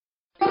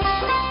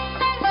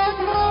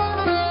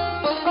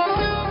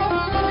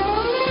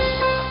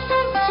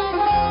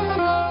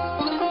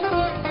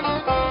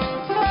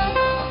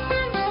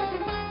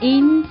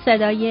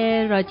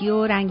صدای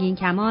رادیو رنگین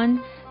کمان،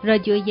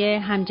 رادیوی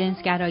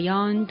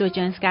همجنسگرایان،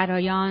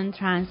 دوجنسگرایان،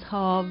 ترنس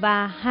ها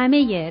و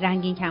همه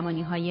رنگین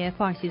کمانی های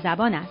فارسی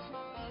زبان است.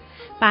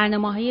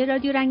 برنامه‌های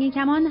رادیو رنگین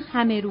کمان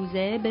همه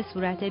روزه به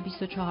صورت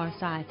 24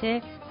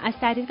 ساعته از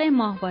طریق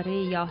ماهواره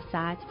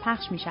یاهصد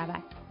پخش می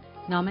شود.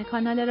 نام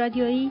کانال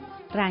رادیویی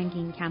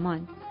رنگین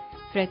کمان،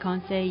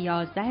 فرکانس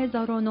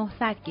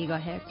 11900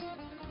 گیگاهرتز،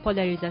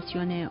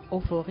 پولاریزاسیون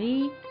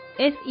افقی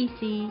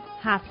FEC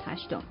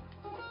 7/8.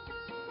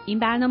 این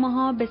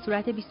برنامه‌ها به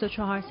صورت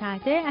 24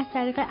 ساعته از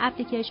طریق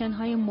اپلیکیشن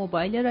های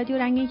موبایل رادیو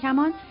رنگین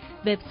کمان،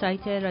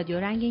 وبسایت رادیو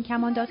رنگین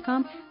کمان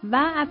 .com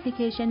و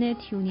اپلیکیشن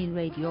تیونین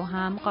رادیو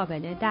هم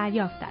قابل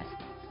دریافت است.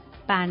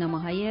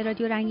 برنامه‌های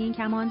رادیو رنگین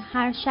کمان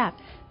هر شب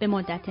به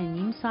مدت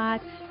نیم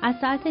ساعت از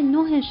ساعت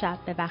 9 شب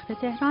به وقت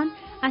تهران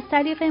از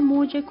طریق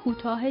موج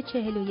کوتاه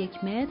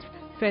 41 متر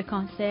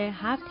فرکانس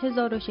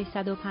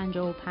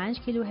 7655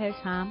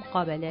 کیلوهرتز هم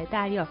قابل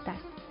دریافت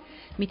است.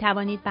 می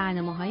توانید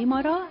برنامه‌های ما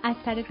را از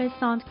طریق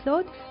ساوند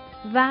کلود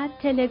و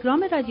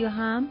تلگرام رادیو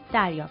هم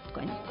دریافت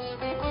کنید.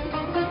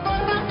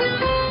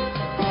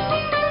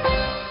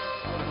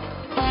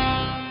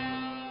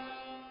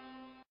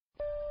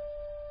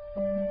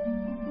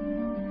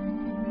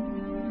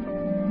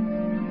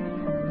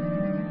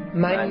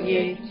 من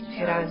یک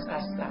ترنس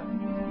هستم.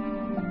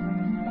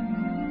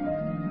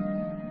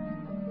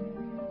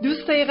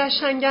 دوستای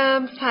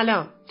قشنگم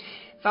سلام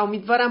و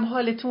امیدوارم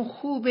حالتون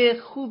خوب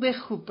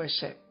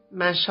باشه.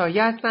 من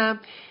شایدم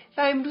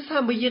و امروز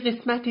هم با یه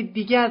قسمت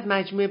دیگه از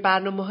مجموعه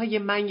برنامه‌های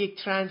من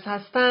یک ترنس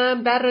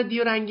هستم در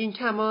رادیو رنگین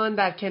کمان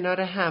در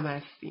کنار هم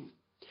هستیم.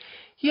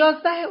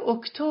 11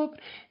 اکتبر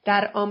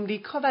در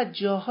آمریکا و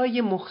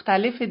جاهای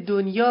مختلف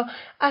دنیا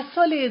از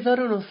سال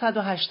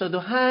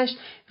 1988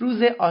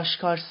 روز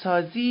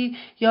آشکارسازی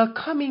یا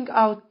کامینگ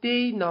آوت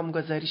دی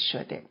نامگذاری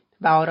شده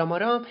و آرام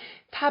آرام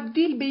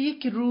تبدیل به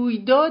یک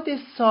رویداد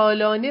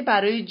سالانه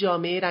برای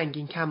جامعه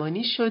رنگین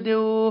کمانی شده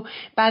و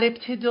بر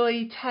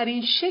ابتدایی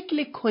ترین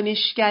شکل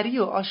کنشگری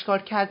و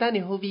آشکار کردن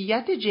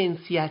هویت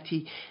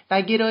جنسیتی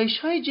و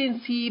گرایش‌های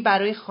جنسی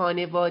برای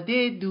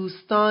خانواده،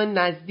 دوستان،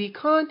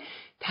 نزدیکان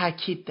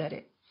تاکید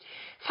داره.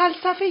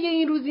 فلسفه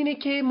این روز اینه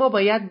که ما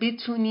باید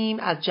بتونیم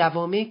از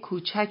جوامع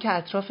کوچک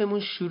اطرافمون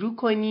شروع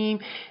کنیم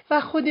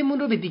و خودمون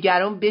رو به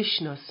دیگران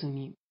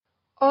بشناسونیم.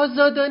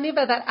 آزادانه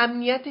و در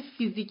امنیت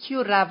فیزیکی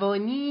و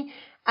روانی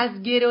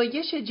از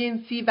گرایش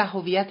جنسی و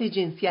هویت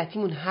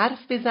جنسیتیمون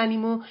حرف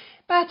بزنیم و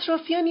به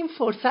اطرافیان این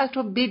فرصت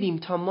رو بدیم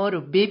تا ما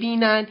رو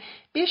ببینن،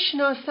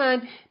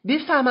 بشناسن،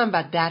 بفهمن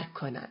و درک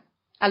کنن.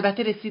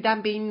 البته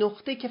رسیدن به این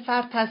نقطه که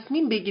فرد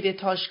تصمیم بگیره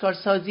تا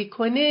آشکارسازی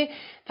کنه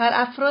در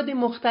افراد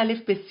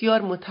مختلف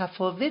بسیار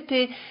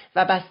متفاوته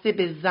و بسته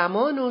به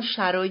زمان و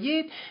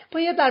شرایط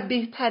باید در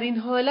بهترین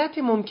حالت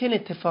ممکن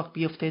اتفاق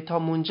بیفته تا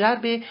منجر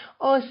به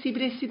آسیب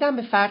رسیدن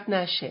به فرد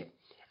نشه.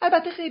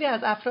 البته خیلی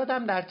از افراد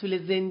هم در طول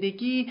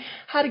زندگی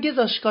هرگز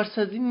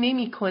آشکارسازی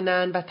نمی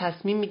کنن و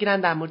تصمیم می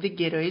گیرن در مورد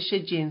گرایش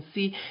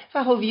جنسی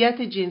و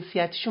هویت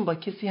جنسیتیشون با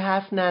کسی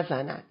حرف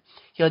نزنن.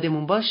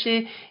 یادمون باشه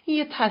این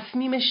یه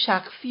تصمیم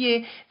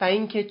شخصیه و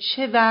اینکه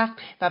چه وقت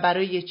و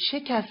برای چه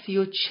کسی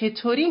و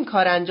چطوری این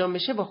کار انجام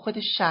بشه با خود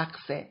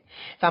شخصه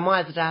و ما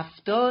از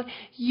رفتار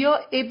یا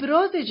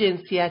ابراز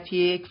جنسیتی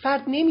یک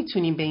فرد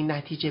نمیتونیم به این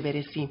نتیجه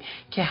برسیم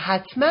که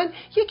حتما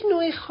یک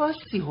نوع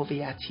خاصی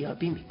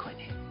هویتیابی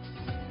میکنه.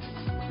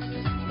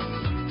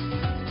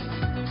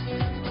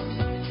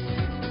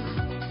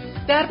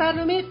 در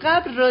برنامه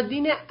قبل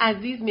رادین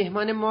عزیز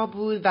مهمان ما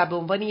بود و به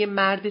عنوان یه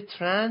مرد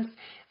ترنس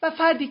و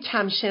فردی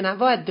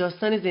کمشنوا از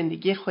داستان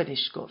زندگی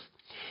خودش گفت.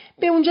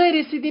 به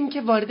اونجای رسیدیم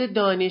که وارد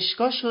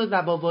دانشگاه شد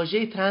و با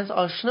واژه ترنس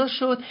آشنا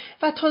شد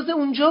و تازه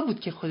اونجا بود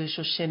که خودش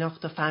رو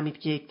شناخت و فهمید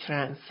که یک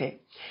ترنسه.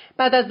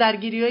 بعد از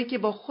درگیری‌هایی که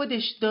با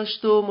خودش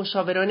داشت و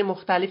مشاوران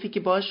مختلفی که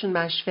باهاشون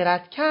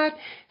مشورت کرد،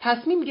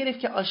 تصمیم گرفت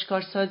که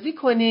آشکارسازی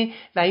کنه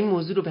و این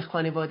موضوع رو به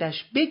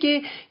خانواده‌اش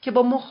بگه که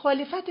با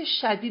مخالفت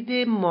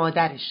شدید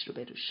مادرش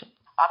روبرو شد.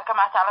 آره که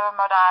مثلا به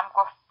مادرم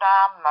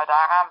گفتم،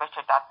 مادرم به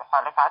شدت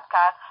مخالفت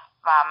کرد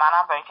و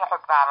منم با اینکه خب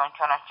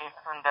روانشناسی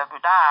خونده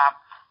بودم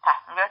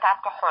تصمیم گرفتم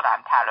که خودم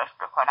تلاش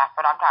بکنم،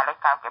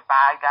 که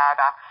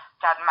برگردم.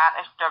 شاید من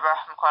اشتباه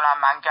میکنم،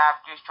 من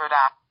گردی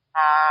شدم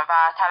و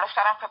تلاش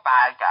کردم که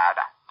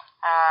برگردم.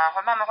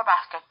 من موقع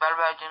بسکتبال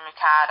بازی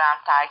میکردم،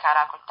 سعی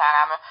کردم که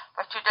ترمو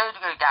با چیزای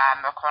دیگه گرم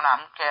بکنم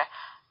که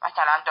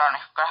مثلا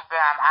دانشگاه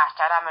برم،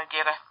 احترم رو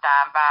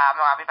گرفتم و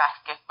مربی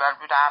بسکتبال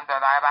بودم،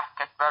 داور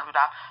بسکتبال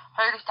بودم.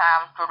 خیلی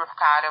سرم شروع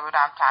کرده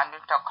بودم،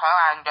 چندین تا کار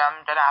انجام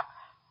میدادم.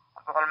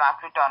 به قول من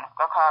توی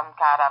دانشگاه کار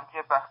میکردم،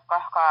 توی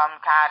باشگاه کار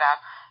میکردم.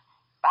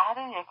 بعد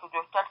یکی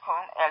دو سال که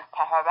اون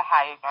التهاب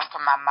هیجان که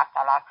من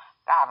مثلا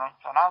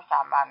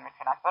روانشناسم، من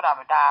میتونم خودم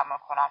رو درمان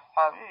کنم،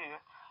 خوابی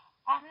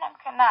فهمیدم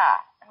که نه،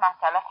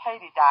 مسئله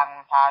خیلی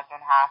درمون‌تر از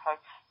اون حرفایی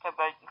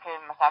که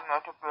مثلا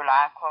میاد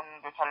بلند کن،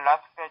 دوتا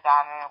لاک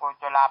بزنه،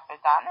 گوجه لب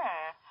بزنه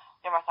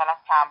یا مثلا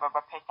چند بار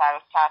با پسر رو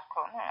چت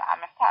کنه،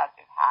 عمیق‌تر از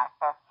این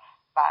حرفا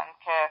و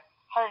اینکه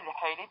خیلی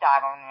خیلی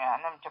درونیه،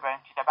 نمیشه به این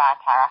چیز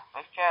برطرف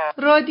بشه.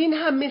 رادین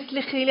هم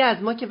مثل خیلی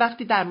از ما که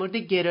وقتی در مورد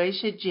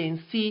گرایش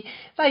جنسی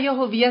و یا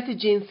هویت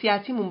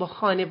جنسیتیمون با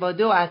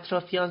خانواده و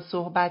اطرافیان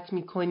صحبت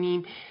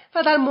میکنیم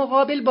و در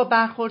مقابل با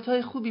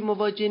برخوردهای خوبی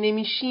مواجه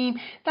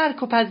نمیشیم،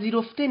 درک و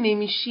پذیرفته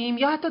نمیشیم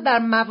یا حتی در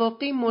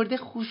مواقع مورد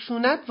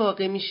خشونت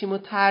واقع میشیم و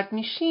طرد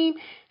میشیم،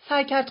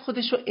 سعی کرد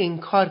خودش رو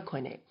انکار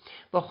کنه،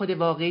 با خود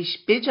واقعیش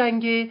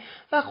بجنگه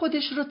و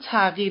خودش رو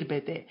تغییر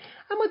بده.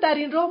 اما در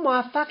این راه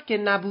موفق که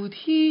نبود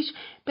هیچ،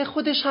 به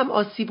خودش هم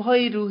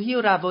آسیب‌های روحی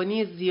و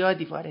روانی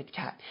زیادی وارد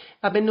کرد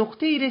و به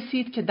نقطه‌ای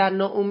رسید که در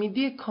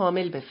ناامیدی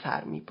کامل به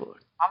سر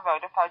می‌برد. من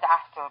وارد فاز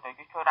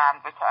افسردگی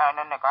شدم، به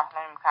آینه نگاه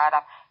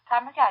نمی‌کردم.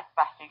 کمی که از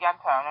بچگی هم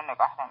به آینه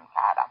نگاه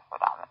نمی‌کردم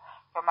خودم.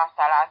 که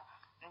مثلا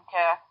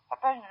اینکه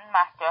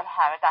مسائل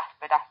همه دست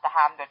به دست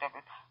هم داده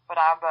بود.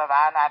 خودم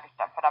باور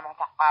نداشتم، خودم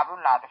قبول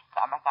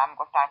نداشتم. مثلا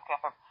گفتم که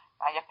خب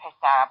من یه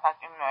پسرم، پس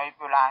این موهای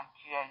بلند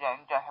چیه یا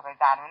این جاهبه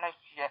زنونه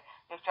چیه،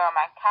 یه جا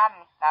من کم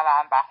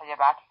میشنوم بقیه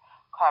بعد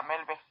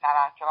کامل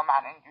بشنوم، چرا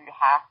من اینجوری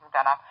حرف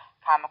میزنم.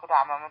 کمی که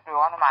تمام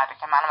دوران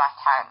مدرسه منو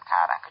مسخره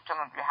میکردن که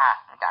چرا اینجوری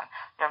حرف میزنن،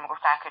 یا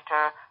میگفتن که تو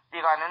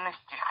بیگانه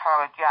نیستی،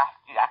 خارجی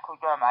هستی، از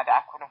کجا اومده،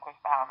 از کدوم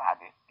کشور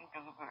اومده،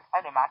 اینجوری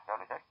خیلی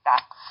مسائل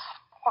داشتن.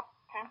 خب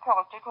تو این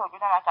پروسه که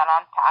حدود مثلا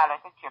تا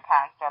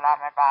 35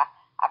 سالمه و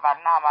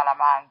اولین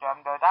عملم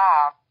انجام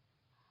دادم،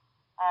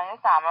 یه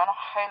زمان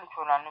خیلی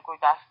طولانی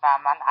گذشت و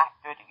من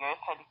افسردگی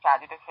خیلی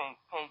شدید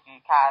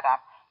پیگیری کردم.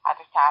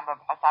 حتی چند بار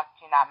بخواستم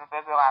سینه‌مو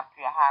ببرم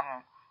توی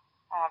همین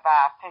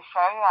و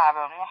فشار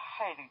روانی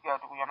خیلی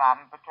زیاد روی من،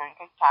 به طور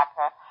اینکه شب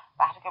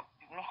وقتی که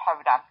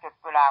میخوابیدم که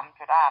بلند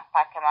شدم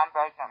فک من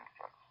باز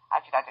نمیشد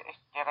از شدت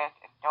استرس،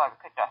 اضطرابی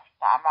که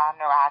داشتم و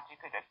ناراحتی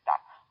که داشتم.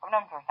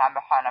 نمیتونستم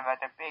به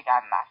خانواده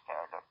بگم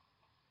مسائل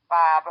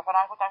و به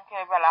خودم گفتم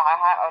که بالاخره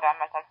هر آدم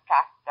مثلا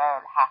 60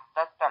 سال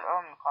 70 سال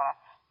عمر میکنه،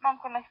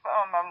 ممکنه که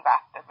عمرم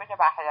رفته بشه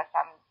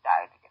بخیرستم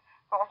در دیگه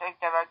بخوش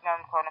ازدواج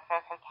نمیکنه،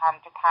 فکرش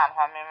همچه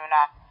تنها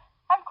میمونم،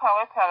 هم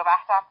کارهای پر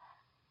وقتم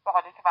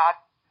بخاطر که فقط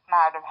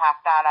مردم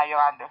هفته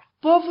نیارن داشت.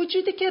 با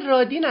وجودی که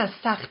رادین از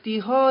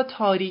سختی‌ها،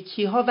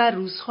 تاریکی‌ها و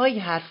روزهایی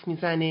حرف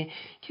میزنه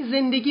که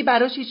زندگی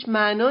براش هیچ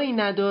معنایی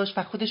نداشت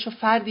و خودشو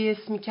فردی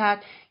حس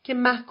میکرد که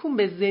محکوم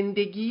به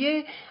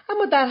زندگیه،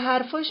 اما در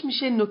حرفاش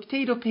میشه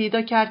نکته‌ای رو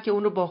پیدا کرد که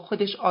اون رو با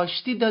خودش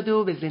آشتی داده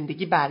و به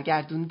زندگی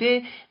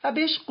برگردونده و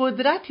بهش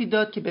قدرتی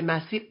داد که به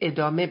مسیر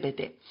ادامه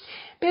بده.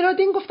 به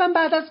رادین گفتم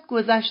بعد از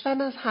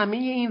گذشتن از همه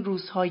این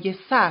روزهای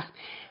سخت،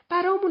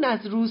 برامون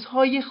از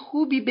روزهای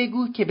خوبی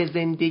بگو که به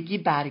زندگی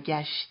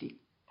برگشتی.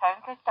 تا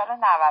اینکه سال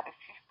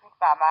 96 بود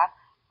و من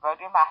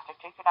وارد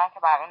مدرسه شدم که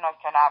برای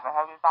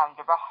ناشناوه‌ها بود و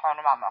اونجا با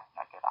خانومم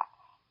آشنا شدم.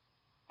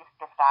 دوست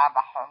دخترم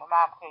و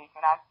خانومم که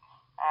ایشونم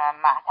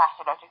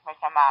تحصیلاتش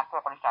مثل من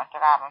فوق لیسانس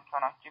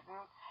روانشناسی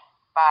بود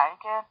و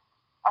اینکه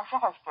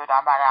عاشقش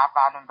شدم برای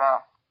اولین بار.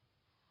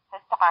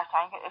 حس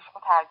قشنگ عشق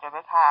رو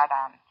تجربه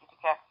کردم، چیزی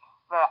که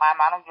واقعا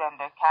منو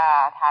زنده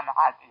کرد همه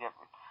قضیه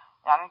بود.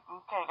 یعنی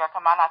بود که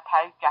من از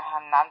ته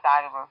جهنم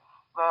در بود.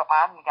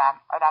 واقعا میگم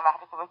آدم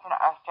وقتی که بتونه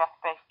عاشق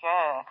بشه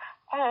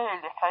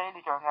خیلی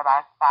خیلی دنیا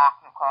براش فرق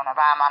میکنه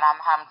و منم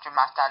همچین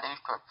مسئله‌ای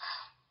شد.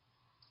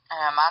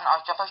 من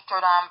عاشقش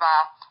شدم و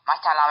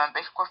مثلا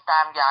بهش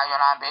گفتم،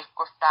 گریانم بهش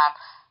گفتم،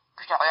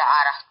 پیش آقای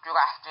ارسطو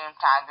رفتیم،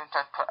 چندین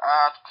تا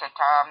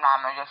کتاب،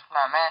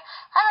 نمایشنامه،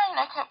 همه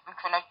اینا که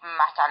میتونه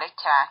مسئله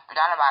ترنس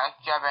بودن رو برای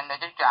جا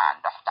بندازه جا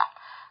انداختم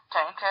تا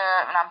اینکه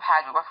اونم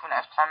پذیرفت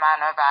عشق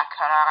منو و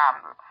کنارم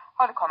بود.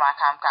 حالی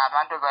کمکم کرد.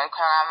 من دوباره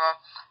کارم رو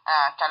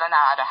سال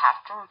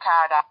 97 شروع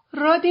کردم.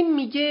 رادین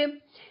میگه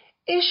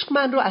عشق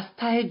من رو از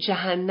ته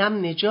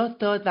جهنم نجات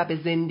داد و به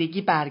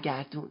زندگی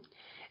برگردون.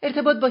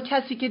 ارتباط با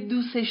کسی که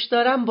دوستش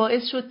دارم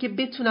باعث شد که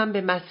بتونم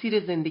به مسیر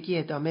زندگی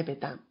ادامه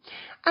بدم.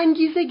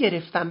 انگیزه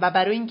گرفتم و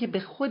برای اینکه به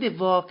خود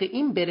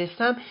واقعیم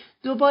برسم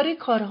دوباره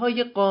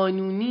کارهای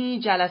قانونی،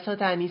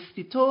 جلسات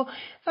انیستیتو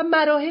و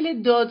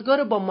مراحل دادگاه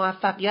رو با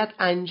موفقیت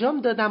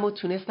انجام دادم و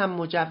تونستم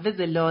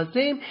مجوز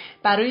لازم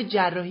برای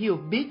جراحی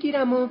رو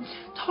بگیرم و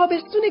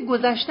تابستون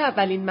گذشته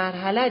اولین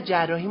مرحله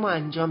جراحیمو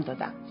انجام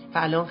دادم و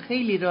الان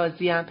خیلی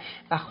راضیم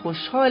و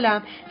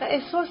خوشحالم و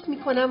احساس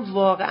میکنم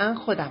واقعا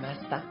خودم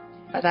هستم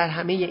و در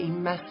همه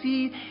این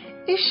مسیر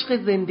عشق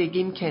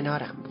زندگیم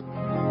کنارم بود.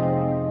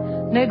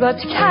 نگات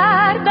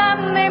کردم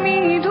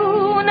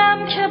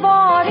نمیدونم که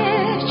بار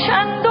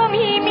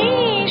چندمی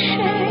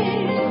میشه،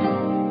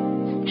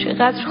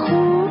 چقدر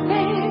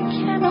خوبه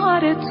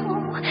کنار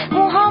تو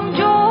موهام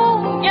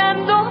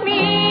جوگندمی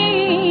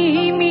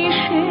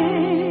میشه.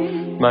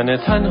 من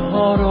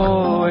تنها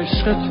رو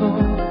عشق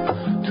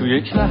تو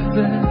یک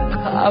لحظه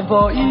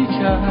هوایی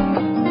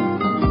کرد،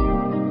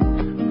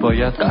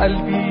 باید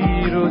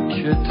قلبی رو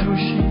که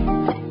توشی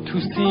تو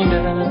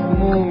سینه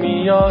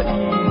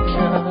مومیایی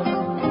کرد.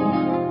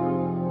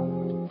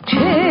 چه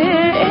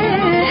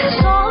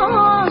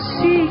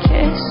احساسی که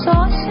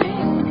احساسه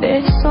به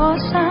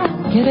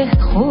احساسم گره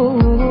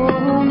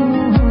خورده،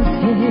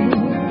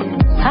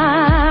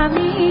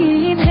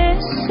 همین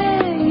حسه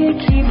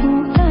یکی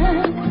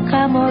بودن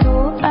غما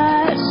رو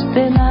از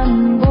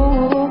دلم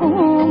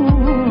برده.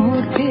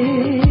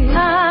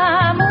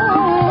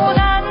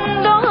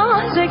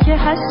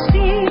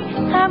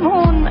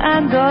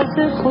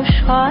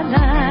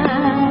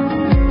 خوشحالم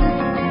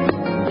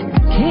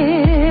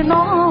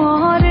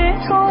کنار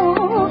تو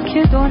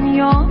که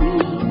دنیایی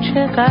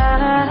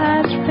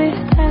چقدر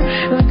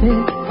بهتر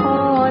شده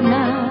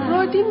حالم.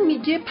 رادین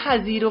میگه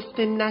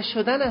پذیرفته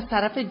نشدن از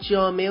طرف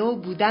جامعه و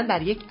بودن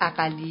در یک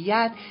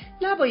اقلیت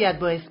نباید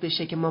باعث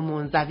بشه که ما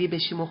منزوی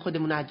بشیم و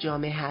خودمون از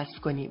جامعه حذف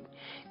کنیم.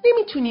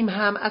 نمیتونیم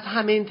هم از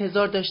همه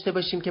انتظار داشته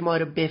باشیم که ما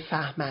رو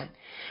بفهمن،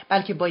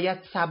 بلکه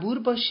باید صبور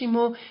باشیم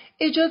و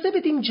اجازه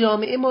بدیم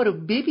جامعه ما رو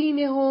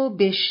ببینه و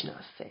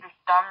بشناسه.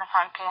 دوستان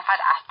میخوام که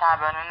اینقدر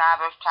عصبانی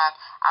نباشن،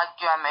 از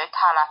جامعه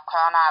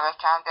طلبکار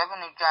نباشن.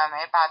 ببینید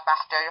جامعه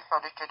بدبختی‌های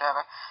خودشو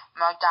داره.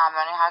 ما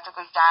زمانی حتی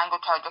که جنگ و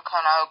تاجه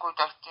کنار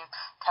گذاشتیم،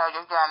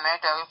 تاجه جامعه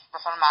داریم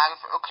بخون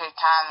معروف اوکی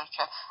تر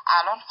میشه.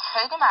 الان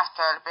خیلی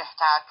مسائل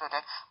بهتر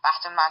شده.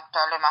 وقتی من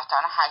سال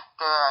مثلا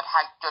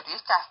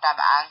 81 رفتم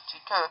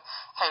انتیتو،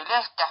 خیلی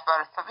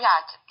استقبال خوبی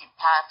از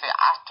طرف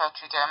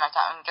اساتیده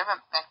مثلا اونجا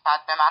نسبت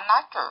به من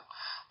نشد.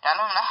 یعنی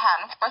اونا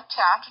هنوز با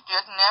چند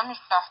دیگه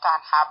نمیشناختن،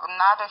 قبول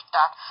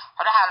نداشتن.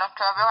 حالا الان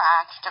تو برو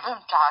انتیتو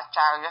ببین چقدر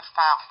شرایط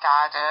فرق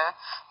کرده.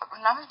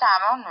 اونا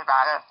زمان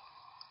میبره.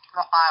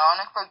 ما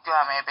قراره که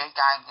جامعه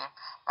بجنگیم،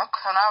 ما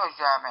کنار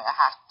جامعه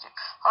هستیم.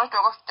 حالا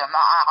درسته ما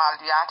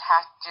اقلیت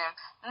هستیم،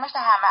 مثل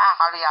همه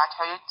اقلیت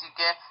های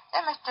دیگه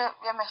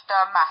یه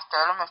مقدار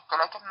مسائل و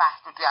مشکلات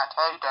محدودیت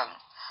هایی داریم،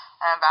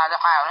 ولی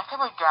قراره که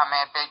با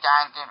جامعه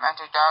بجنگیم.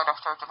 انتظار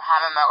داشته باشیم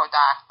همه ما رو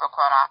درک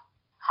بکنن.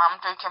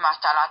 همونطور که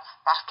مثلا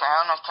بچه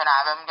ها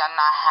نوچنوه میگن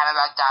نه همه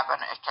باید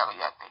زبان اشتراکی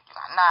یاد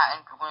بگیرن، نه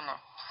اینجوری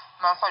نیست.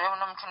 ما خودمون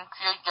رو میتونیم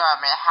توی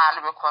جامعه حل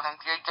بکنیم،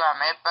 توی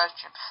جامعه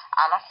باشیم.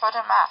 الان خود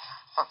من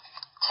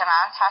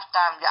ترنس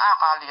هستم یه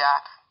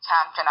اقلیت،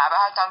 کمچنبه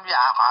هستم یه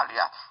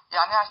اقلیت،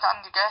 یعنی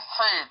اصلا دیگه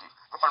خیلی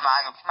بخور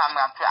من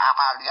میگم توی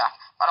اقلیت.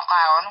 ولی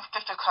قرار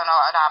نیست که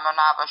کنار آدم ها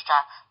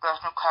نباشن،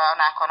 بهشون کار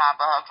نکنم،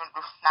 بهشون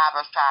دوست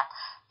نباشن،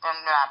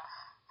 نمیدونم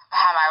به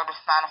همه رو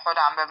دشمن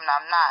خودم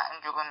ببینم، نه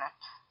اینجوری نیست.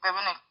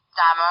 ببینید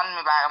زمان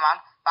میبره. من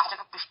وقتی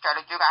که 20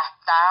 سالگی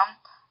رفتم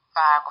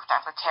و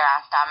گفتم که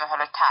ترنسم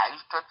حالا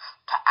تعریف شد،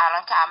 تا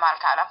الان که عمل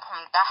کردم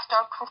 15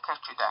 سال طول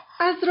کشیده.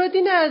 از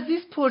رادین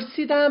عزیز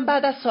پرسیدم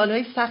بعد از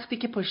سالهای سختی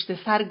که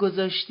پشت سر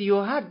گذاشتی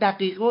و هر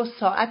دقیقه و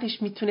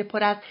ساعتش میتونه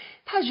پر از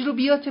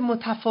تجربیات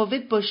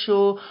متفاوت باشه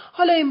و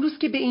حالا امروز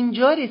که به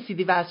اینجا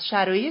رسیدی و از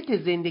شرایط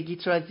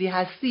زندگیت راضی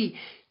هستی،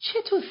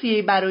 چه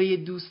توصیه‌ای برای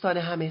دوستان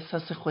هم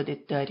احساس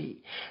خودت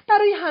داری؟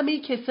 برای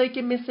همه کسایی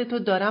که مثل تو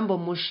دارن با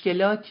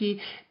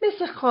مشکلاتی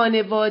مثل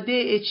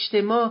خانواده،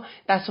 اجتماع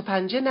دست و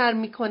پنجه نرم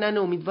میکنن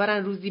و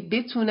امیدوارن روزی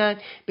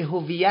بتونن به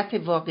هویت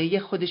واقعی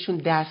خودشون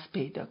دست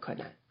پیدا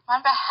کنن.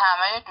 من به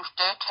همه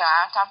دوستای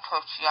ترنس هم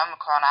توصیه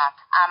میکنم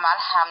عمل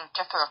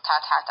همیشه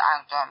فرصت هست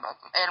انجام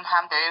بدید. علم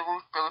هم داره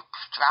روز به روز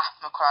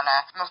پیشرفت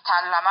میکنه.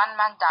 مسلما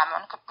من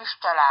زمانی که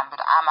 20 سالم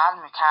بود عمل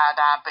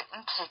میکردم به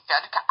این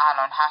کیفیتی که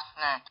الان هست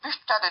نه. 20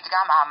 سال دیگه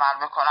هم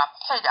عمل بکنم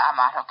خیلی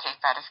عمل ها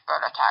کیفیتش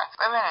بالاتر.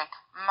 ببینید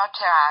ما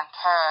ترنس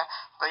ها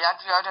باید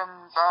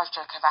یادمون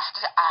باشه که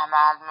وقتی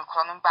عمل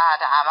میکنیم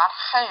بعد عمل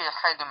خیلی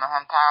خیلی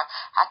مهمتر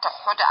حتی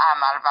خود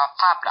عمل و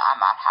قبل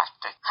عمل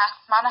هست.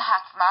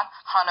 حتما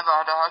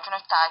خانواده هاتون رو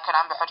سعی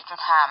کنن به خودتون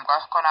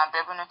همراه کنن.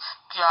 ببینید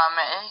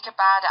جامعه‌ای که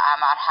بعد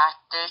عمل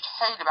هستش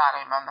خیلی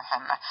برای ما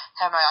مهمه.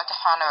 حمایت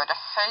خانواده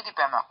خیلی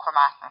به ما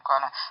کمک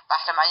میکنه.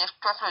 وقتی من یک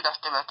طفلی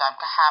داشته باشم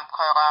که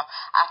همکارم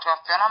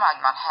اطرافیانم از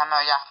من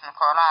حمایت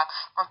میکنن،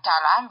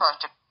 مطمئن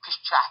باشه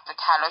پیشرفت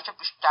تلاش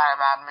بیشتر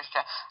من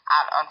میشه.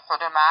 الان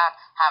خود من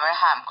همه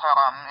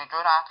همکارام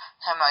میدونن،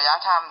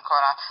 حمایت هم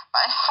میکنن و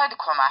این خیلی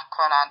کمک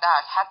کننده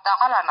است،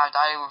 حداقل از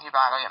نظر روحی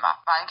برای من.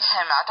 و اینکه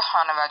حمایت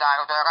خانواده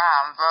رو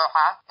دارم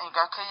واقعا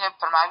اینجا که یه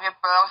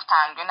بار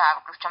سنگین از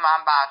دوش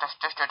من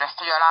برداشته شده.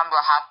 خیالم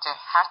راحت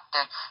هست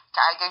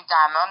که اگه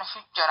زمانش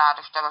هیچ جا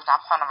نداشته باشم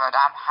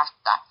خانواده‌ام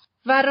هستن.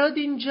 و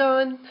رادین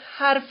جان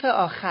حرف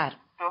آخر.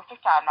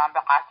 دوست کردم به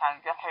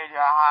قشنگی خیلی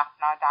حرف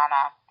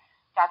نزنم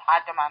که از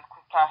حد من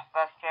کوتاه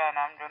باشه،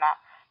 نمیدونم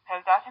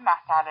هزارت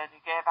مسئله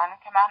دیگه، ولی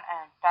که من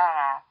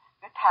انسانم،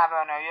 به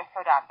توانایی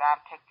خودم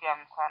دارم تکیه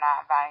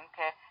میکنم و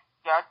اینکه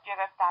یاد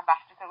گرفتم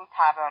وقتی که رو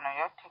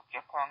توانایی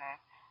تکیه کنیم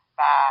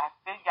و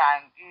به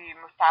جنگی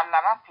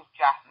مسلما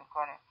پیشرفت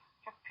میکنیم.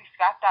 چون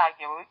پیشرفت در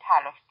گروهی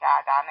تلاش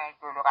کردن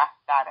جلو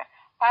رفتنه.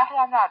 فرقی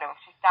هم نداره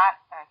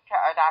که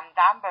آدم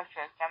زن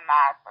باشه که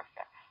مرد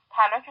باشه،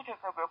 تلاش تو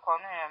که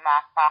بکنی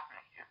موفق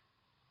میشی.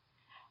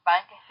 و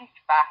اینکه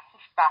هیچ وقت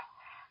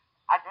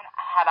از اون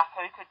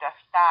هدفهایی که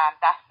داشتم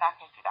دست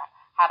نکشیدم.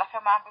 هدف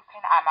من بود که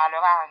این عمل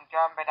رو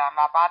انجام بدم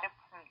و بعد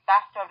 15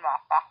 سال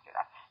موفق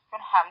شدم،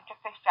 چون همیشه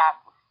فکرم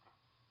بود.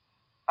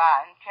 و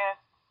اینکه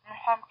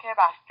میخوام که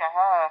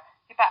بچه‌ها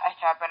که به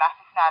اعتماد به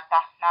نفسشون از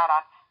دست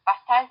نرن و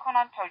سعی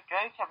کنن تا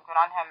جایی که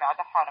میتونن حمایت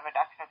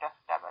خانواده‌شون رو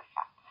داشته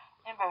باشن.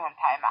 این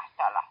مهمترین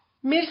مسئله.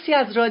 مرسی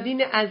از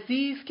رادین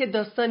عزیز که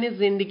داستان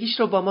زندگیش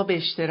رو با ما به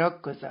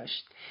اشتراک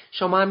گذاشت.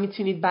 شما هم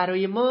میتونید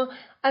برای ما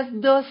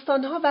از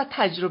داستانها و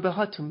تجربه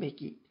هاتون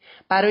بگید.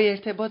 برای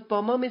ارتباط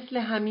با ما مثل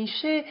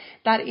همیشه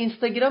در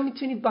اینستاگرام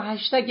میتونید با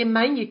هشتگ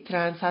من یک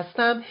ترنس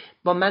هستم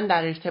با من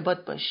در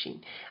ارتباط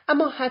باشین.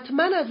 اما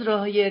حتما از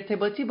راه‌های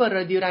ارتباطی با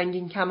رادیو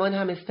رنگین کمان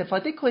هم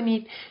استفاده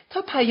کنید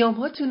تا پیام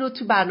هاتون رو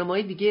تو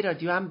برنامه‌های دیگه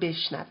رادیو هم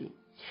بشنویم.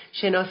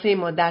 شناسه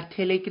ما در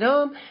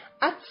تلگرام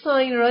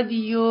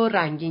 @رادیو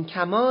رنگین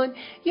کمان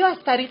یا از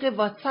طریق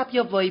واتساپ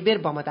یا وایبر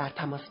با ما در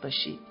تماس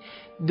باشید.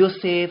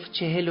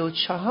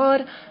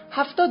 2044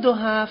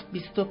 77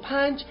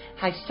 25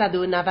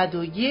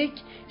 891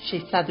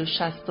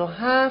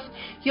 667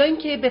 یا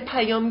اینکه به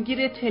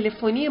پیامگیر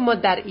تلفنی ما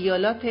در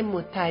ایالات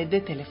متحده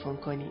تلفن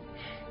کنید.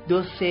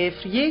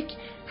 201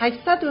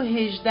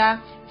 818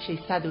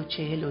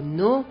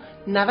 649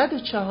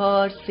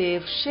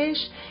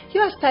 9406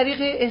 یا از طریق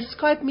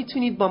اسکایپ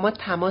میتونید با ما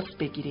تماس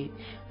بگیرید.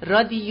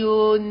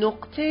 رادیو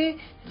نقطه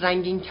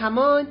رنگین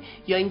کمان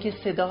یا اینکه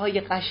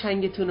صداهای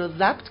قشنگتون رو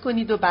ضبط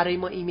کنید و برای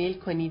ما ایمیل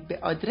کنید به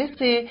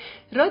آدرس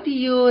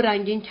رادیو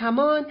رنگین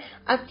کمان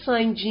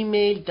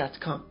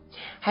 @gmail.com.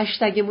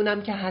 هشتگمون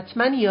هم که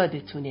حتما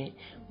یادتونه،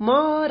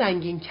 ما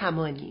رنگین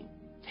کمانیم.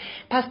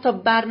 پس تا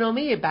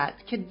برنامه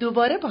بعد که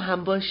دوباره با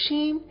هم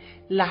باشیم،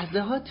 لحظه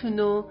هاتون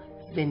رو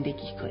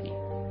زندگی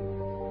کنیم.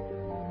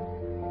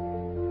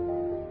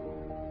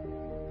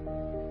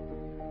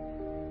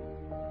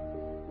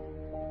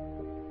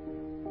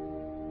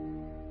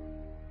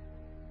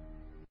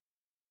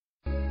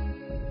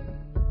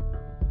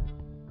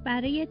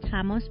 برای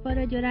تماس با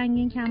رادیو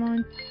رنگین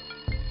کمان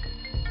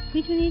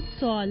میتونید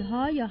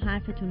سوالها یا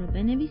حرفتون رو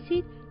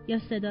بنویسید یا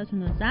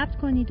صداتون رو ضبط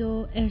کنید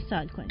و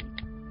ارسال کنید.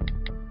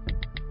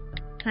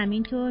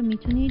 همینطور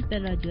میتونید به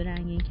رادیو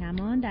رنگین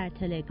کمان در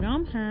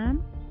تلگرام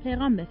هم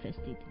پیغام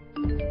بفرستید.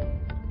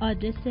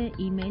 آدرس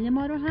ایمیل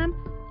ما رو هم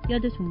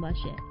یادتون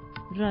باشه،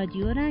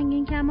 رادیو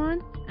رنگین کمان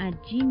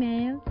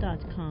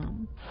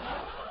 @gmail.com.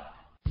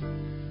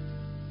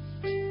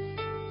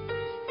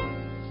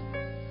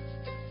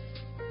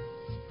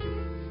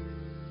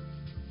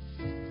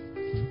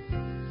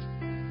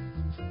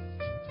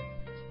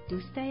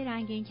 دوستای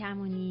رنگین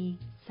کمونی،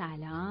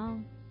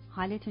 سلام،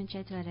 حالتون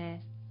چطوره؟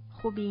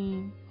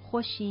 خوبین؟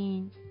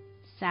 خوشین؟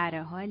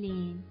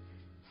 سرحالین؟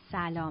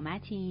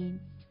 سلامتین؟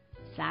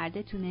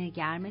 سردتونه؟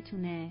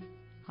 گرمتونه؟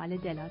 حال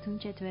دلاتون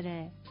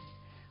چطوره؟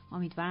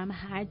 امیدوارم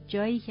هر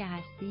جایی که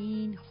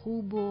هستین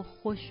خوب و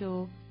خوش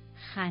و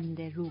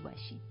خنده رو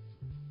باشین.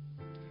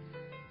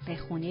 به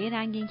خونه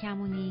رنگین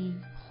کمونی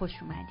خوش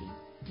اومدین.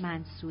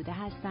 من سوده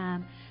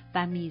هستم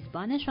و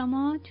میزبان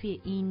شما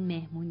توی این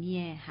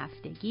مهمونی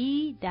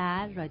هفتگی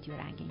در رادیو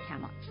رنگین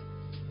کمان.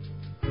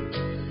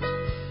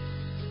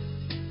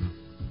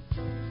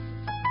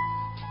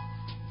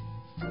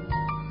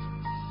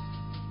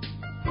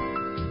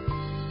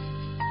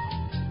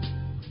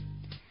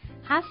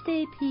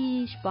 هفته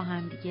پیش با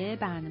هم دیگه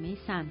برنامه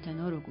سمت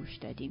نو رو گوش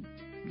دادیم.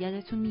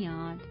 یادتون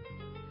میاد؟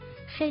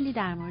 خیلی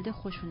در مورد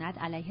خشونت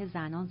علیه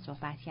زنان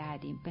صحبت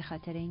کردیم، به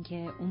خاطر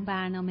اینکه اون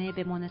برنامه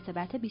به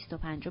مناسبت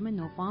 25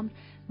 نوامبر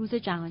روز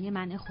جهانی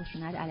منع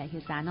خشونت علیه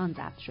زنان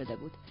ضبط شده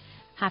بود.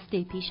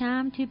 هفته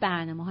پیشم توی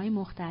برنامه‌های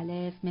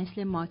مختلف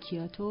مثل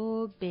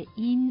ماکیاتو به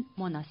این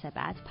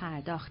مناسبت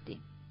پرداختیم.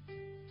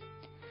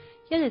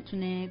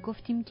 یادتونه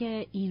گفتیم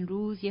که این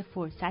روز یه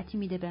فرصتی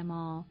میده به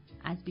ما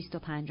از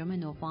 25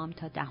 نوامبر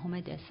تا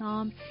 10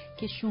 دسامبر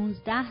که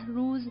 16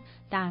 روز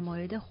در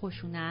مورد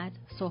خشونت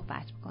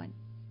صحبت می‌کنیم.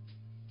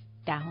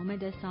 10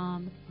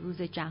 دسامبر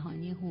روز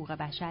جهانی حقوق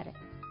بشره.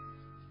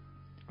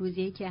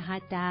 روزی که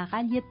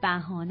حداقل یه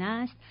بهانه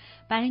است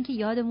برای اینکه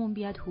یادمون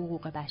بیاد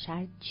حقوق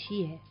بشر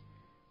چیه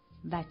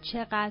و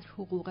چقدر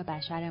حقوق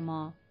بشر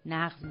ما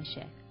نقض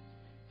میشه.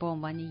 به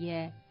عنوان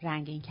یه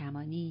رنگین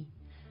کمانی،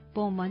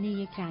 به عنوان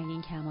یک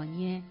رنگین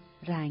کمانی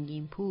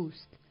رنگین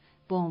پوست،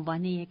 به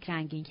عنوان یک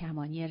رنگین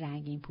کمانی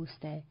رنگین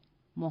پوست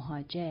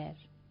مهاجر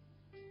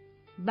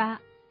و.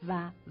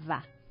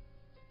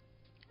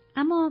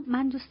 اما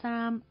من دوست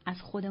دارم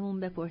از خودمون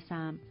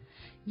بپرسم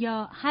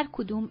یا هر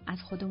کدوم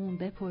از خودمون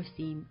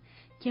بپرسیم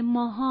که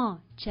ماها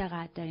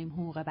چقدر داریم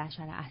حقوق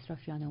بشر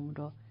اطرافیانمون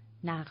رو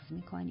نقض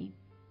میکنیم.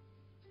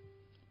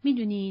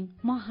 میدونین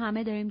ما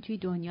همه داریم توی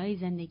دنیای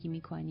زندگی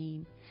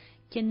میکنیم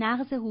که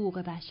نقض حقوق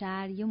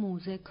بشر یه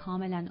موضوع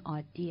کاملا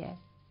عادیه.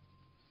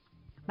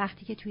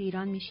 وقتی که توی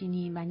ایران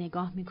میشینیم و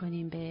نگاه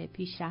میکنیم به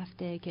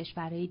پیشرفت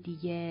کشورهای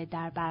دیگه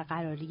در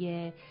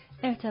برقراری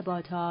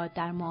ارتباطات،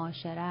 در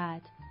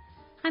معاشرت،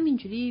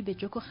 همینجوری به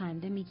جوک و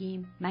خنده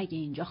میگیم مگه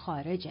اینجا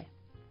خارجه؟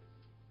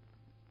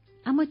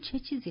 اما چه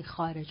چیزی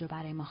خارج رو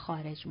برای ما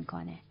خارج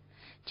میکنه؟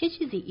 چه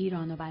چیزی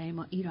ایران رو برای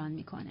ما ایران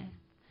میکنه؟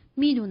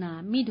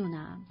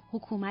 میدونم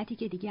حکومتی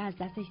که دیگه از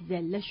دستش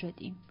ذله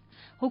شدیم،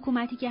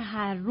 حکومتی که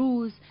هر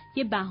روز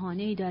یه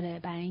بهانه‌ای داره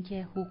برای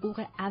اینکه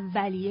حقوق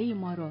اولیه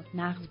ما رو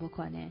نقض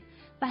بکنه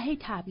و هی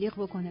تبلیغ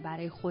بکنه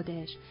برای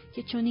خودش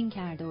که چنین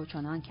کرده و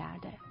چنان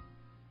کرده.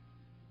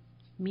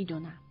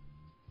 میدونم.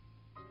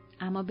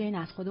 اما برین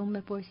از خودمون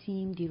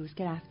بپرسیم دیروز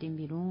که رفتیم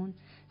بیرون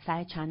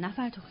سر چند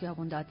نفر تو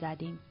خیابون داد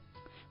زدیم؟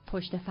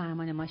 پشت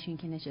فرمان ماشین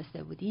که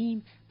نشسته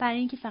بودیم، برای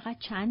اینکه فقط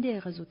چند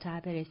دقیقه زودتر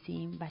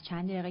برسیم و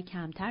چند دقیقه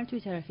کمتر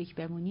توی ترافیک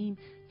بمونیم،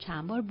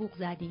 چند بار بوق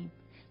زدیم،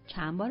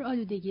 چند بار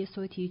آلودگی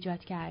صوتی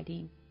ایجاد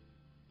کردیم.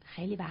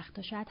 خیلی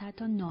وقتا شاید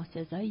حتی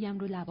ناسزایی هم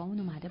رو لبامون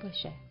اومده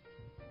باشه.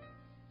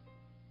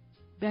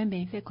 بیایم به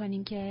این فکر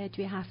کنیم که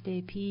توی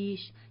هفته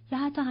پیش یا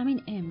حتی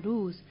همین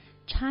امروز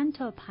چند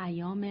تا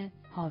پیام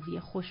حاوی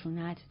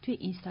خشونت توی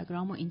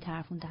اینستاگرام و این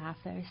طرف اون طرف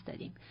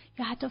فرستادیم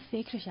یا حتی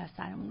فکرش از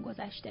سرمون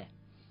گذشته.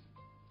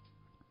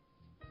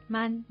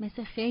 من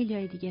مثل خیلی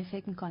های دیگه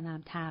فکر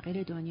میکنم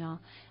تغییر دنیا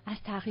از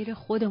تغییر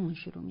خودمون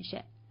شروع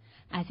میشه.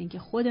 از اینکه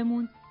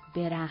خودمون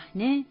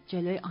برهنه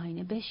جلوی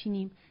آینه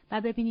بشینیم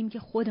و ببینیم که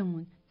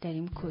خودمون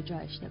داریم کجا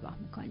اشتباه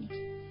میکنیم.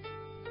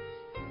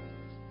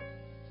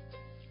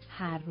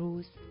 هر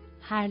روز،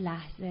 هر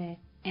لحظه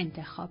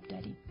انتخاب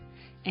داریم.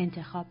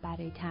 انتخاب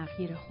برای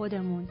تغییر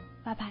خودمون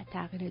و بعد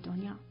تغییر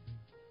دنیا.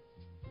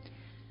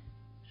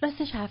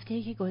 راستش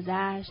هفته‌ای که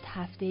گذشت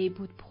هفته‌ای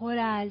بود پر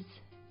از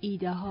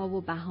ایده ها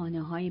و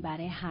بهانه هایی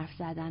برای حرف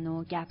زدن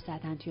و گپ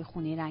زدن توی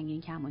خونه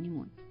رنگین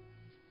کمانیمون.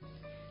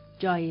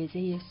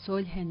 جایزه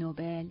صلح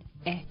نوبل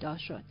اهدا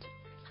شد.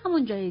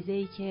 همون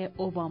جایزه‌ای که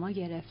اوباما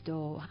گرفت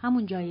و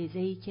همون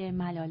جایزه‌ای که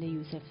ملاله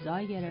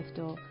یوسفزای گرفت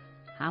و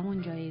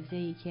همون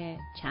جایزه‌ای که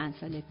چند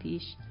سال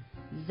پیش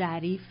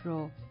ظریف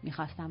رو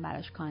میخواستن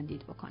براش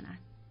کاندید بکنن.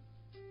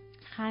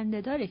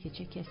 خنده داره که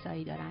چه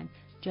کسایی دارن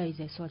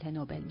جایزه صلح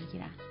نوبل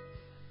میگیرن.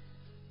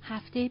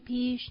 هفته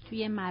پیش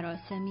توی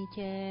مراسمی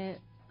که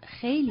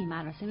خیلی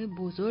مراسم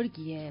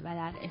بزرگیه و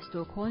در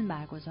استکهلم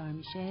برگزار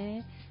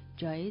میشه،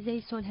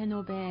 جایزه صلح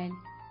نوبل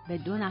به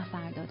 2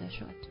 نفر داده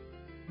شد.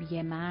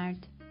 یه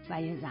مرد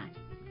و یه زن.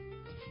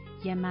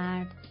 یه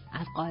مرد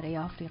از قاره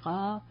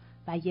آفریقا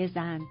و یه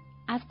زن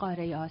از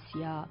قاره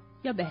آسیا،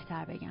 یا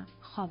بهتر بگم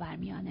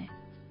خاورمیانه.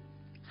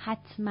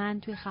 حتما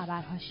توی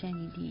خبرها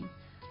شنیدین،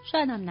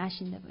 شاید هم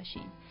نشنیده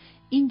باشین.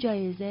 این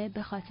جایزه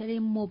به خاطر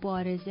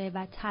مبارزه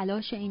و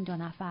تلاش این 2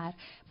 نفر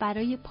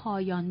برای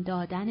پایان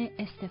دادن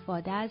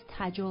استفاده از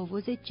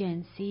تجاوز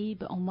جنسی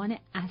به عنوان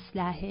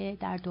اسلحه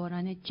در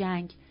دوران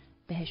جنگ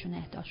بهشون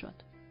اهدا شد.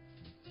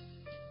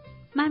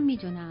 من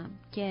میدونم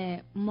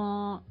که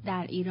ما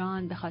در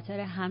ایران به خاطر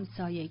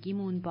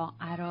همسایگیمون با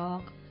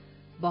عراق،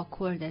 با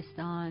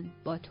کردستان،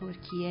 با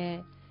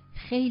ترکیه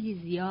خیلی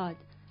زیاد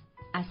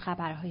از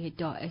خبرهای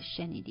داعش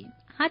شنیدیم.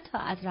 حتی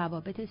از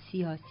روابط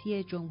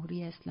سیاسی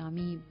جمهوری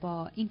اسلامی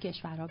با این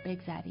کشورها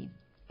بگذریم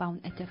و اون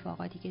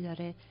اتفاقاتی که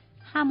داره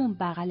همون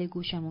بغل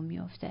گوشمون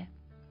میفته.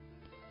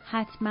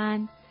 حتما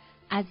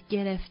از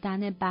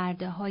گرفتن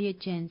برده‌های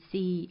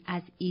جنسی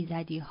از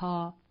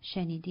ایزدی‌ها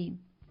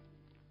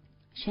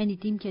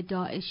شنیدیم که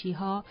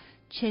داعشی‌ها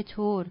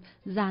چطور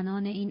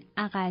زنان این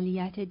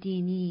اقلیت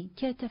دینی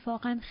که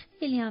اتفاقاً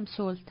خیلی هم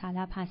صلح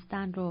طلب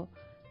هستن رو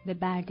به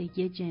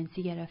بردگی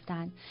جنسی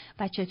گرفتن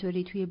و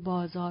چطوری توی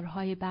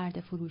بازارهای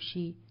برده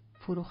فروشی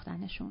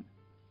فروختنشون.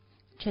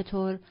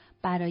 چطور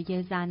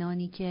برای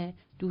زنانی که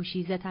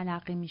دوشیزه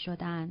تلقی می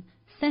شدن،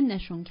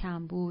 سنشون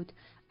کم بود،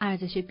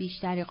 ارزش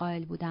بیشتری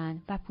قائل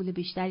بودن و پول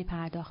بیشتری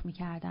پرداخت می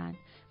کردن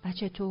و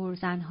چطور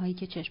زنهایی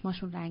که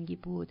چشماشون رنگی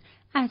بود،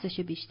 ارزش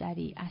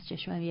بیشتری از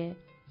چشمای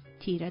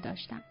تیره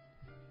داشتن.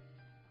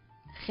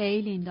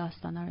 خیلی این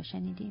داستانا رو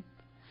شنیدیم.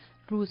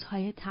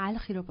 روزهای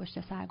تلخی رو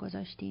پشت سر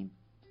گذاشتیم،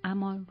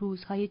 اما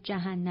روزهای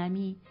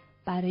جهنمی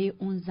برای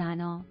اون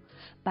زنا،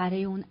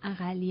 برای اون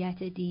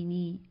اقلیت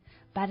دینی،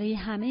 برای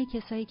همه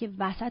کسایی که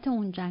وسط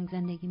اون جنگ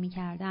زندگی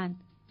می‌کردن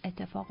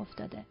اتفاق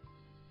افتاده.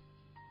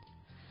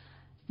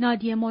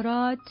 نادیه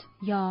مراد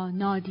یا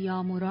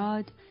نادیا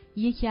مراد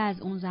یکی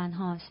از اون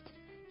زنهاست.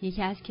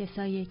 یکی از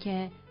کسایی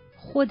که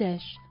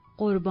خودش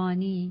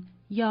قربانی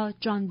یا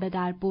جان به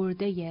در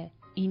برده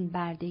این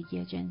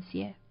بردگی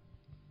جنسیه.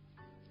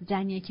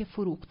 زنیه که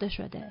فروخته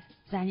شده،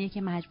 زنیه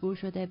که مجبور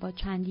شده با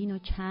چندین و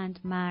چند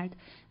مرد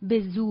به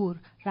زور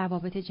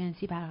روابط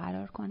جنسی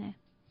برقرار کنه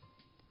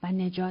و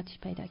نجات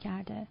پیدا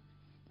کرده.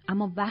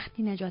 اما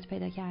وقتی نجات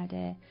پیدا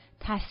کرده،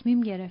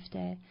 تصمیم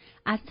گرفته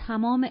از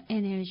تمام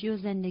انرژی و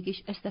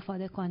زندگیش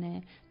استفاده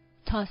کنه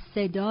تا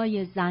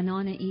صدای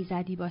زنان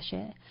ایزدی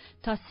باشه،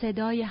 تا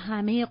صدای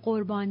همه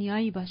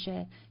قربانیایی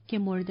باشه که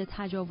مورد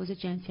تجاوز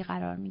جنسی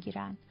قرار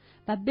میگیرن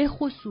و به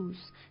خصوص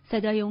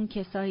صدای اون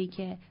کسایی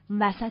که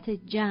وسط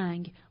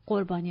جنگ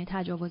قربانی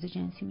تجاوز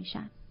جنسی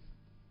میشن.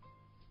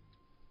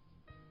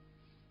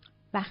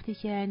 وقتی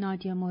که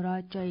نادیه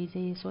مراد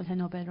جایزه صلح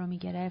نوبل رو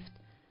میگرفت،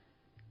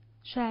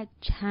 شاید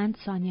چند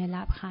ثانیه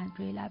لبخند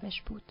روی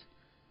لبش بود.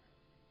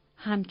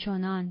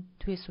 همچنان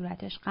توی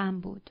صورتش غم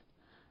بود.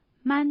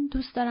 من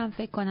دوست دارم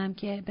فکر کنم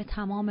که به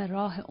تمام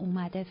راه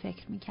اومده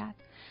فکر میکرد.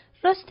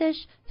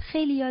 راستش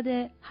خیلی یاد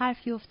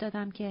حرفی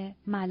افتادم که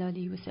ملاله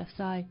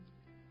یوسفزای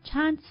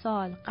چند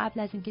سال قبل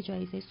از اینکه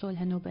جایزه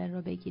صلح نوبل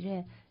رو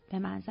بگیره به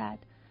من زد.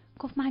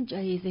 گفت من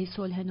جایزه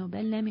صلح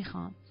نوبل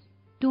نمیخوام.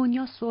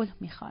 دنیا صلح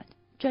میخواد.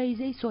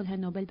 جایزه صلح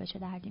نوبل به چه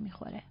دردی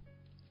میخوره؟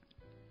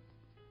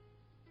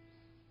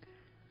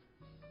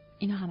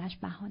 اینا همش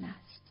بهانه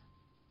است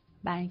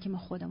برای اینکه ما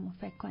خودمون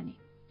فکر کنیم.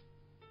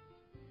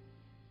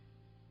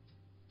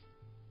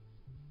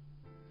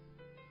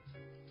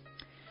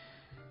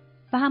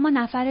 و اما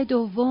نفر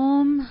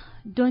دوم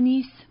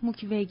دونیس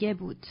موکوگه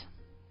بود.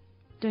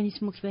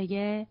 دونیس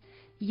موکوگه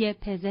یه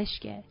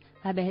پزشکه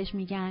و بهش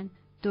میگن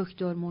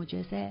دکتر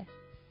معجزه،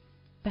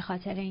 به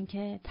خاطر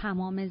اینکه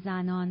تمام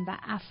زنان و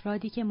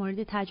افرادی که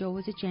مورد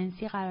تجاوز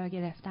جنسی قرار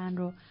گرفتن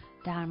رو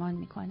درمان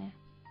میکنه.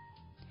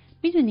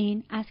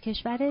 میدونین از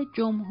کشور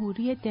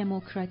جمهوری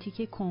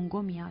دموکراتیک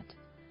کنگو میاد.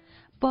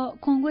 با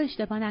کنگو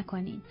اشتباه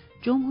نکنین.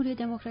 جمهوری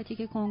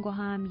دموکراتیک کنگو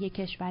هم یک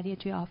کشوری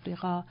توی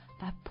آفریقا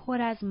و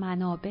پر از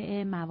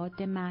منابع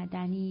مواد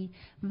معدنی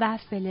و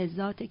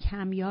فلزات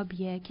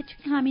کمیابیه که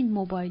توی همین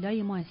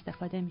موبایلای ما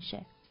استفاده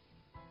میشه.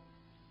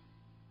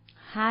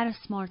 هر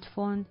سمارت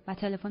فون و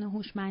تلفن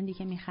هوشمندی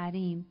که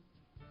میخریم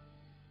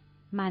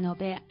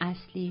منابع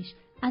اصلیش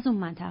از اون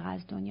منطقه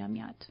از دنیا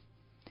میاد.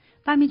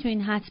 و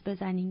میتونین حدس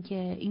بزنین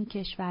که این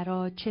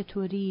کشورها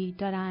چطوری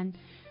دارن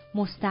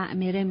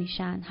مستعمره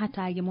میشن،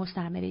 حتی اگه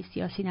مستعمره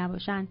سیاسی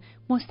نباشن،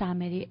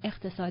 مستعمره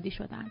اقتصادی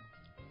شدن.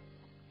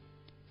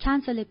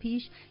 چند سال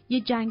پیش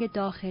یه جنگ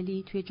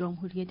داخلی توی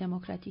جمهوری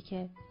دموکراتیک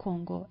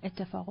کنگو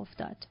اتفاق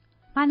افتاد.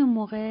 من اون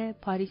موقع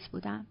پاریس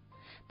بودم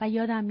و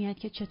یادم میاد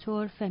که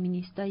چطور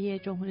فمینیستای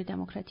جمهوری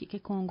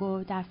دموکراتیک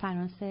کنگو در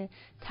فرانسه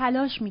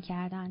تلاش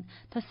میکردن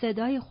تا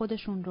صدای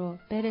خودشون رو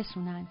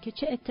برسونن که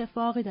چه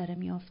اتفاقی داره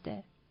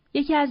میفته.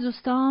 یکی از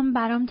دوستام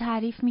برام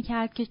تعریف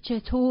میکرد که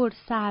چطور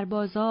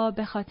سربازا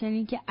به خاطر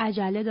اینکه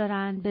عجله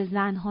دارن به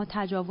زنها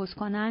تجاوز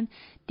کنن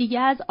دیگه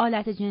از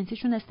آلت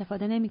جنسیشون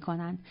استفاده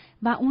نمیکنن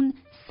و اون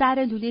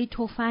سر لوله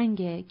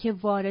تفنگه که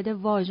وارد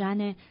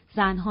واژن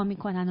زنها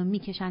میکنن و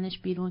میکشنش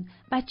بیرون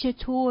و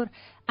چطور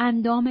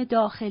اندام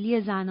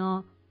داخلی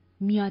زنها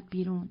میاد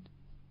بیرون.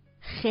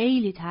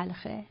 خیلی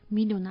تلخه،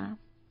 میدونم.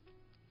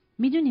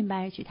 میدونیم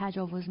برای چی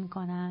تجاوز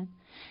میکنن؟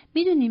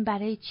 میدونیم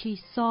برای چی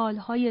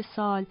سالهای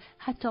سال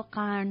حتی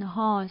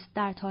قرنهاست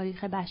در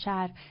تاریخ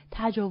بشر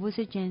تجاوز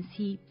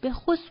جنسی به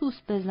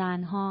خصوص به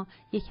زنها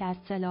یکی از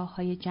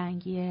سلاحهای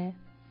جنگیه؟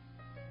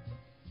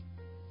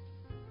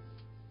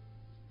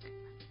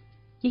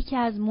 یکی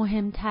از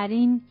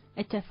مهمترین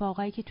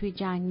اتفاقایی که توی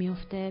جنگ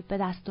میفته به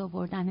دست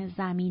آوردن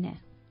زمینه.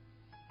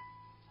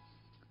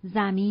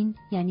 زمین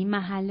یعنی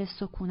محل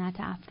سکونت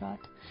افراد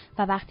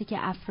و وقتی که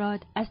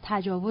افراد از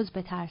تجاوز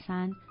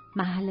بترسن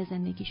محل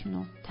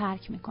زندگیشونو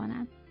ترک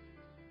میکنن.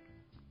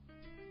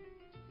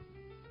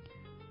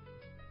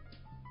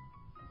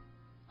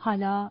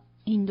 حالا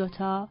این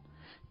دوتا،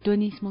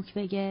 دونیس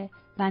موکوگه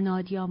و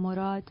نادیا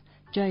مراد،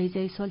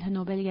 جایزه صلح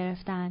نوبل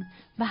گرفتن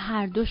و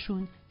هر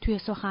دوشون توی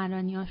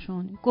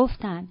سخنرانیاشون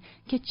گفتن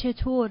که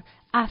چطور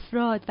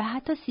افراد و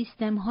حتی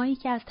سیستم هایی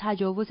که از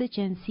تجاوز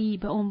جنسی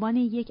به عنوان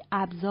یک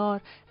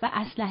ابزار و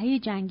اسلحه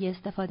جنگی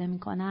استفاده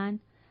میکنن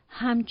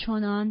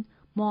همچنان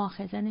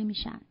مؤاخذه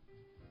نمیشن.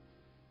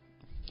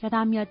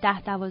 یادم میاد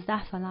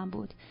 10-12 سالم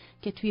بود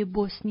که توی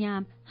بوسنی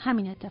هم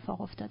همین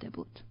اتفاق افتاده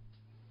بود.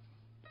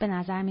 به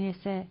نظر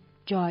میرسه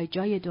جای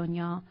جای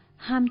دنیا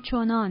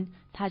همچنان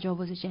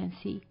تجاوز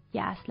جنسی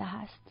یه اسلحه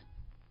است.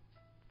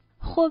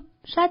 خب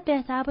شاید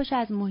بهتر باشه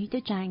از محیط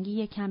جنگی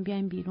یکم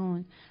بیایم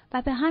بیرون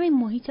و به همین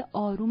محیط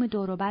آروم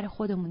دوروبر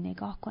خودمون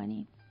نگاه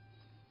کنیم.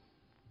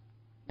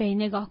 به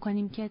این نگاه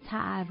کنیم که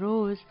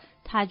تعرض،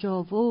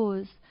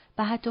 تجاوز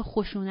و حتی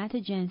خشونت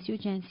جنسی و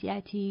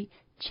جنسیتی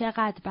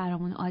چقدر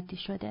برامون عادی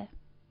شده.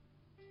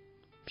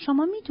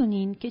 شما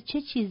میدونین که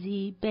چه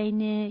چیزی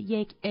بین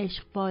یک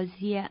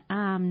عشقبازی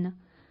امن،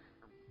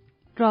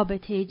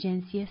 رابطه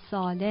جنسی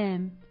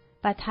سالم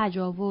و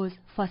تجاوز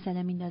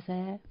فاصله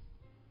میندازه؟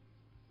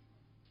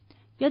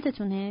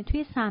 یادتونه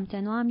توی سمت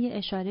نو هم یه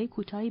اشاره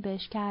کوتاهی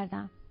بهش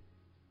کردم.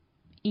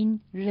 این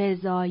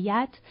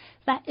رضایت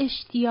و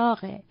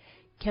اشتیاقه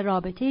که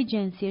رابطه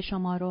جنسی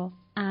شما رو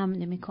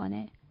امن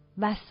میکنه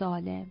و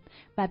سالم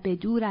و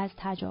بدور از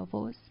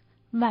تجاوز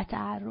و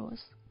تعرض.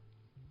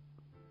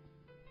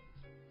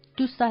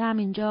 دوست دارم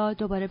اینجا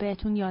دوباره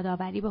بهتون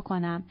یادآوری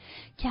بکنم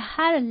که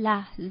هر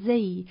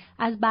لحظه‌ای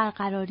از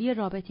برقراری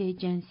رابطه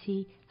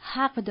جنسی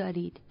حق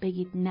دارید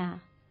بگید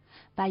نه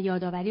و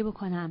یادآوری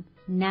بکنم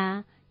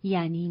نه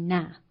یعنی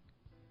نه.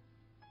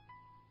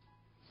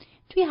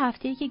 توی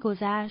هفته‌ای که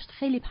گذشت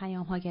خیلی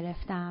پیام‌ها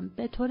گرفتم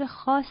به طور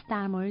خاص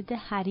در مورد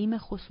حریم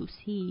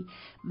خصوصی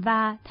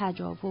و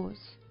تجاوز.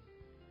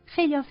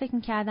 خیلی‌ها فکر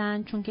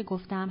می‌کردن چون که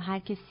گفتم هر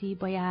کسی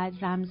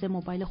باید رمز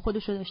موبایل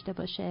خودشو داشته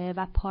باشه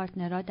و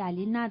پارتنرها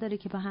دلیل نداره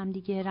که با هم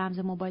دیگه رمز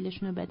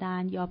موبایلشونو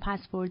بدن یا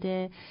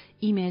پسورد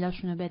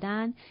ایمیلاشونو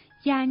بدن،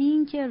 یعنی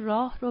اینکه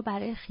راه رو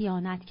برای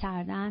خیانت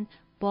کردن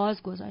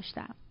باز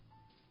گذاشتم.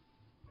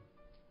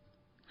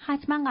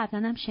 حتما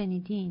قبلا هم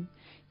شنیدین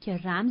که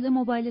رمز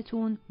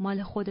موبایلتون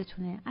مال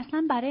خودتونه.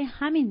 اصلا برای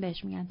همین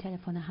بهش میگن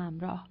تلفن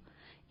همراه.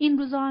 این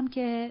روزا هم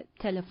که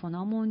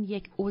تلفنامون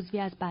یک عضوی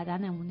از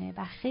بدنمونه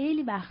و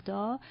خیلی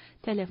وقتا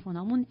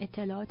تلفنامون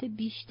اطلاعات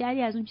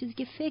بیشتری از اون چیزی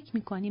که فکر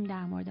میکنیم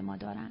در مورد ما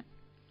دارن.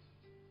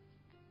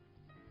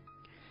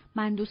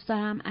 من دوست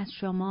دارم از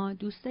شما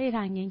دوستای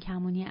رنگین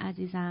کمانی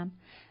عزیزم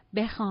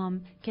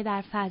بخوام که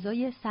در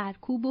فضای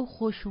سرکوب و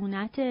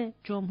خشونت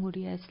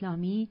جمهوری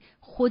اسلامی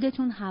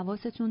خودتون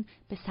حواستون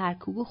به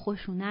سرکوب و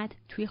خشونت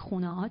توی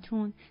خونه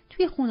هاتون،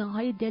 توی خونه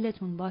های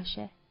دلتون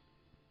باشه.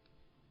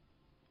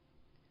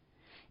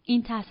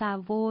 این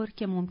تصور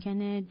که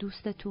ممکنه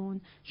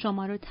دوستتون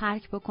شما رو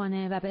ترک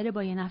بکنه و بره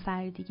با یه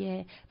نفر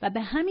دیگه و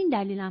به همین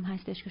دلیل هم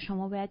هستش که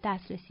شما باید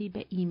دسترسی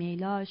به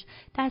ایمیلاش،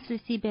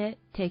 دسترسی به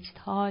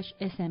تکست‌هاش،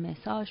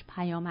 اس‌ام‌اس‌هاش،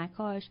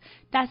 پیامک‌هاش،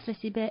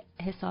 دسترسی به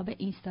حساب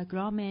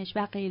اینستاگرامش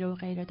و غیره و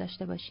غیره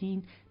داشته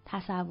باشین،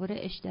 تصور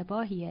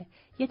اشتباهیه.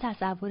 یه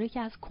تصوری که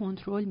از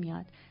کنترل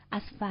میاد،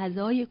 از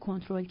فضای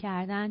کنترل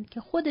کردن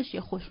که خودش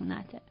یه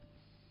خشونته.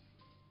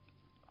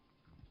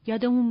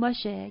 یادمون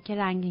باشه که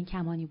رنگین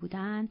کمانی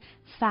بودن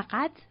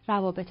فقط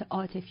روابط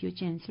عاطفی و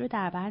جنسی رو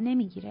در بر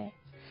نمیگیره.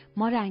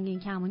 ما رنگین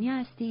کمانی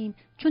هستیم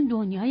چون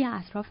دنیای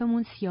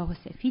اطرافمون سیاه و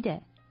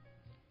سفیده.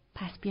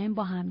 پس بیایم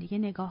با همدیگه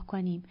نگاه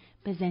کنیم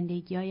به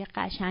زندگی‌های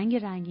قشنگ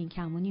رنگین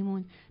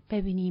کمانیمون،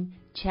 ببینیم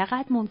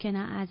چقدر ممکنه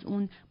از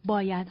اون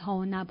بایدها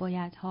و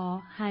نبایدها،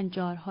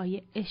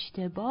 هنجارهای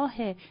اشتباه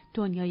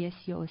دنیای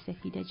سیاه و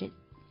سفید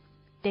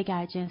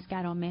دگر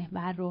جنسگرا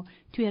محور رو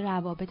توی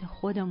روابط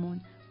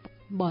خودمون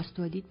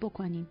بازتولید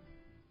بکنیم.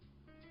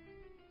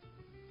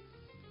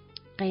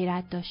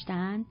 غیرت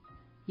داشتن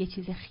یه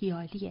چیز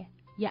خیالیه،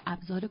 یه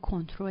ابزار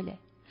کنترله.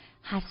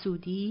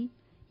 حسودی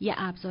یه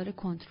ابزار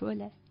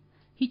کنترله.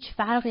 هیچ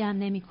فرقی هم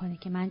نمی‌کنه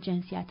که من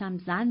جنسیتم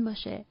زن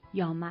باشه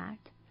یا مرد.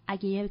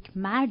 اگه یک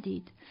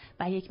مردید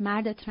و یک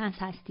مرد ترنس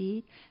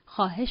هستید،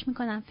 خواهش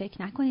میکنم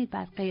فکر نکنید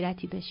بعد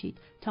غیرتی بشید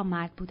تا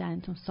مرد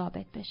بودنتون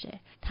ثابت بشه.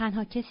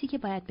 تنها کسی که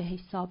باید بهش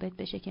ثابت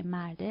بشه که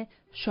مرده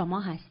شما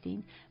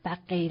هستین و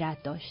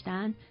غیرت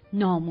داشتن،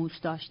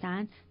 ناموس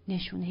داشتن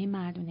نشونه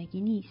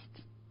مردونگی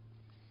نیست.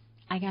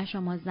 اگر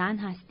شما زن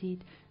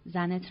هستید،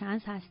 زن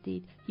ترنس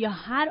هستید یا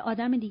هر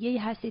آدم دیگه‌ای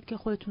هستید که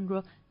خودتون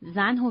رو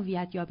زن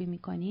هویت یابی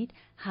میکنید،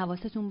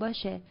 حواستون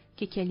باشه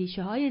که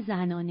کلیشه های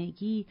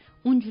زنانگی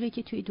اونجوری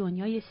که توی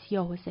دنیای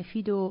سیاه و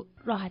سفید و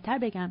راحت‌تر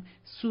بگم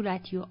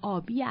صورتی و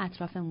آبی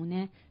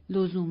اطرافمونه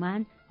لزوماً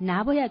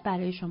نباید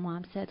برای شما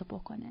هم صدق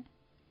بکنه.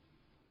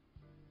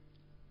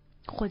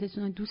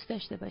 خودتون رو دوست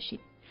داشته باشید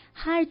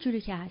هر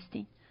جوری که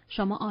هستین.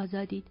 شما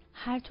آزادید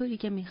هر طوری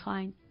که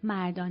میخواین،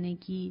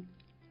 مردانگی،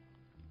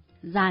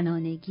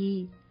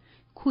 زنانگی،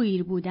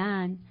 کویر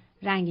بودن،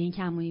 رنگین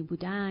کمانی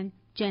بودن،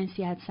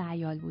 جنسیت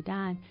سیال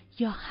بودن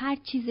یا هر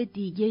چیز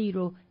دیگه ای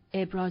رو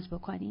ابراز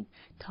بکنین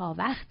تا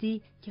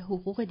وقتی که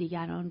حقوق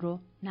دیگران رو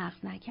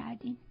نقض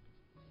نکردین.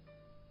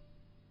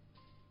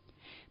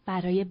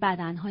 برای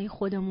بدنهای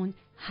خودمون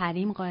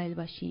حریم قائل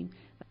باشیم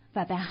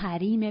و به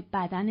حریم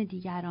بدن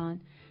دیگران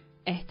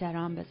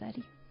احترام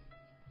بذاریم.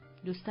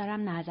 دوست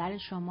دارم نظر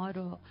شما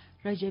رو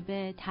راجع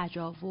به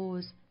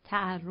تجاوز،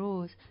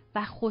 تعرض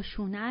و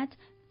خشونت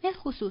به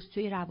خصوص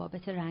توی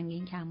روابط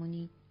رنگین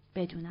کمانی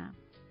بدونم.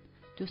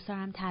 دوست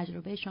دارم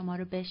تجربه شما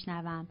رو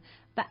بشنوم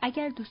و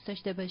اگر دوست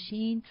داشته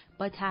باشین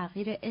با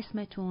تغییر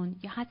اسمتون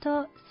یا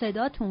حتی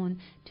صداتون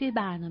توی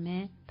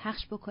برنامه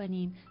پخش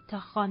بکنیم تا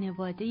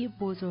خانواده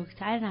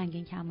بزرگتر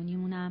رنگین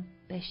کمانیمونم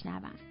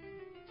بشنون.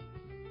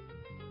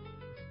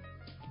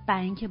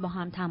 برای اینکه با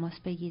هم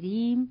تماس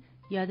بگیریم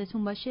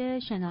یادتون باشه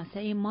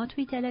شناسه ما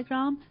توی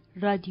تلگرام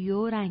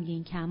رادیو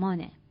رنگین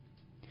کمانه.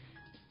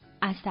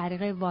 از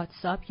طریق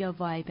واتساپ یا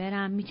وایبر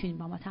هم میتونید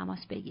با ما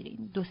تماس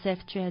بگیرید.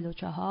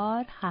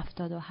 2044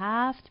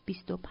 77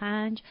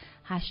 25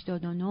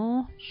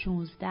 89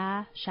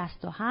 16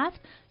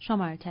 67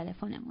 شماره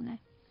تلفنمونه.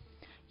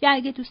 یا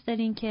اگه دوست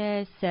دارین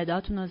که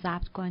صداتون رو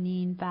ضبط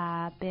کنین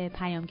و به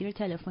پیامگیر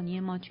تلفنی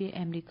ما توی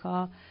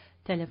امریکا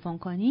تلفن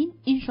کنین،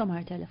 این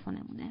شماره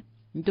تلفنمونه.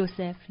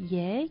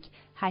 201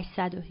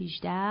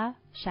 818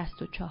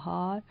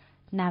 64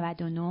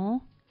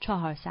 99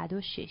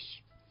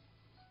 406.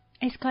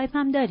 اسکایپ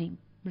هم داریم،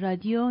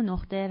 رادیو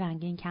نقطه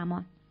رنگین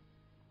کمان.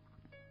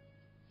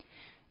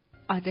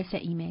 آدرس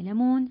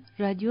ایمیلمون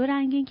رادیو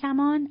رنگین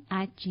کمان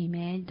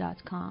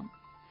 @gmail.com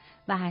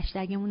و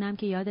هشتگمون هم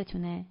که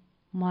یادتونه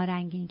ما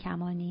رنگین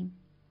کمانیم،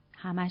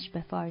 همش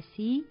به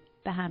فارسی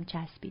به هم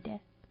چسبیده.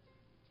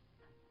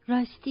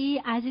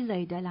 راستی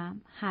عزیزای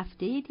دلم،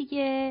 هفته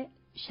دیگه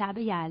شب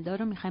یلدا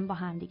رو میخوایم با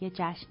هم دیگه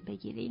جشن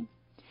بگیریم.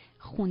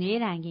 خونه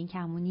رنگین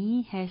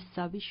کمانی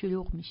حسابی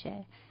شلوغ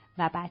میشه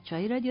و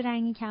بچهای رادیو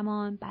رنگین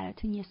کمان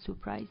براتون یه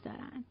سورپرایز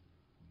دارن.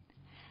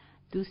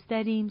 دوست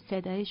داریم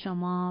صدای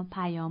شما،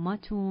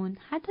 پیاماتون،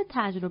 حتی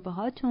تجربه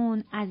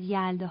هاتون از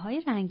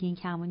یلداهای رنگین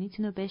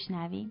کمانیتون رو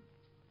بشنویم.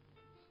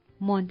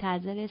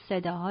 منتظر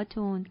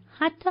صداهاتون،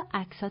 حتی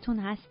عکساتون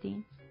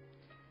هستیم.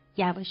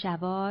 یواش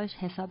یواش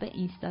حساب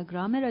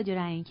اینستاگرام رادیو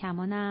رنگین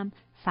کمانم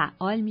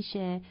فعال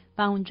میشه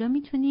و اونجا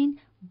میتونین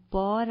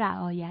با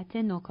رعایت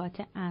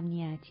نکات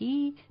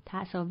امنیتی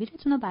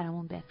تصاویرتون رو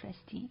برامون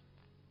بفرستین.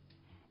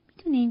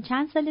 میدونین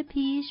چند سال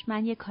پیش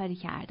من یه کاری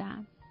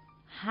کردم.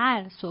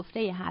 هر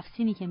سفره 7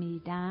 سینی که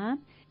میدیدم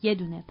یه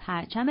دونه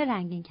پرچم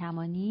رنگین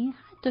کمانی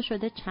حتی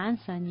شده چند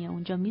ثانیه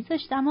اونجا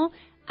میذاشتم و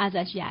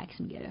ازش یه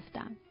عکس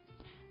میگرفتم.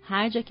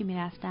 هر جا که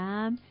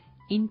میرفتم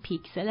این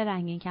پیکسل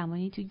رنگین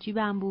کمانی تو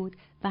جیبم بود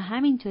و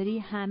همینطوری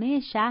همه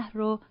شهر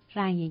رو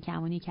رنگین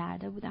کمانی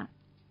کرده بودم.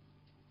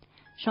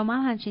 شما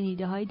هم همچین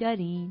ایده هایی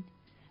دارین؟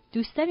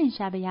 دوست دارین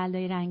شب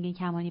یلدای رنگین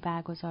کمانی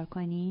برگزار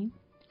کنین؟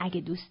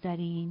 اگه دوست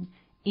دارین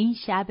این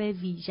شب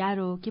ویژه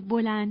رو که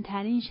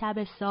بلندترین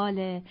شب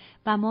ساله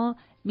و ما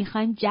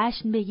میخوایم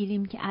جشن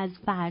بگیریم که از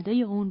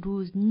فردای اون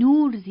روز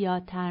نور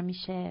زیادتر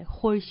میشه،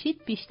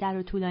 خورشید بیشتر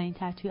و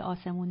طولانی‌تر توی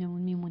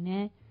آسمونمون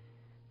میمونه،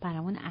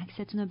 برامون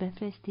عکستون رو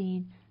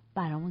بفرستین،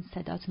 برامون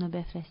صداتون رو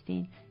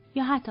بفرستین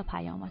یا حتی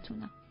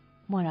پیاماتون رو.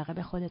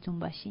 مراقب خودتون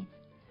باشین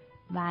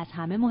و از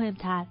همه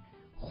مهمتر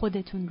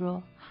خودتون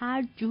رو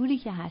هر جوری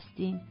که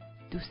هستین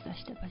دوست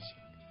داشته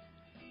باشین.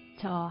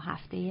 تا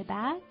هفته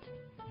بعد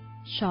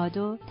شاد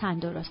و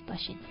تندرست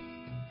باشین.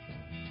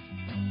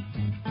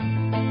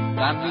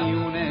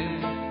 غمیونه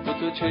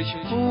دو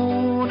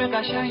چشمون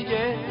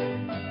قشنگه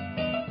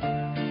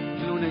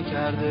لونه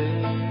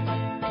کرده،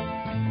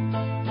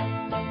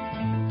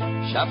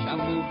 شب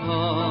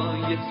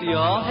موهای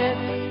سیاهه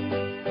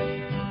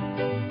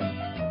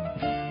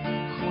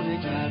خونه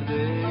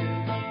کرده،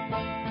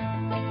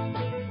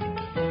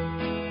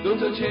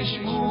 دو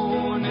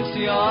چشمون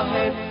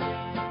سیاهه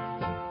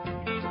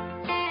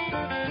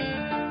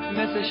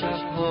مثل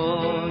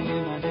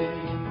شبهای منه،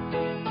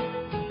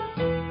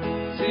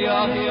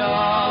 سیاهی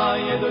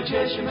های دو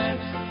چشمت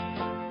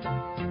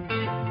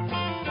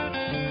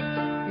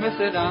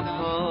مثل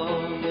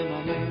غمهای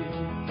منه،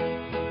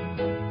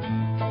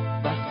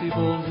 وقتی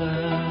بغض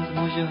از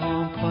موجه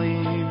هم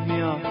پایین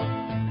میاد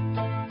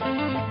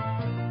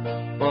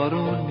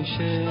بارون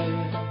میشه،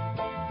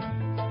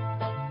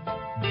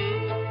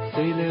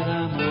 سیل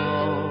غم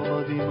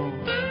آبادیمو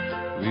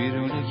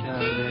ویرونه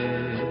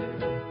کرده،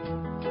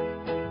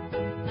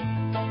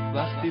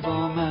 وقتی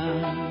با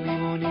من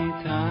میمونی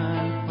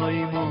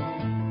تنهاییمو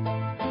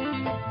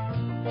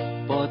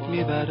باد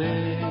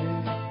میبره،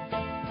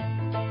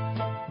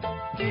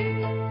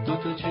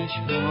 دو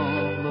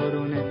چشمام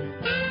بارونه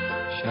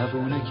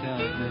شبونه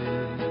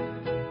کرده،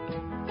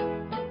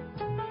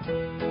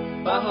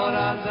 بهار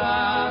از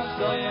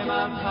دستای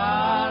من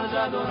پر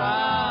زد و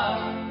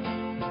رفت،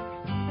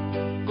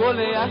 گل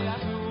یخ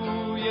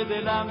توی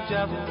دلم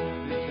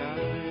جوونه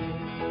کرده،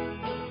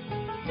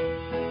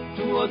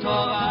 تو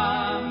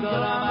اتاقم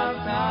دارم از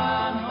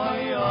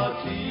تنهایی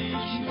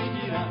آتیش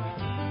میگیرم،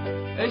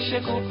 عشق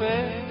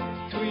کوفه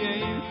توی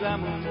این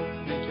زمان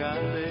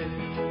نکرده،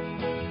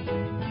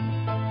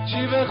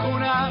 چی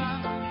بخونم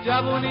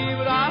جوونیم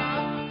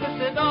رفت به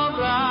صدام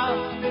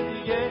رفت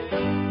دیگه،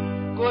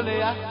 گل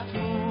یخ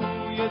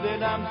توی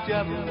دلم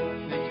جوون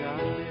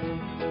نکرده،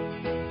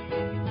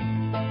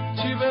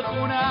 چی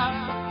بخونم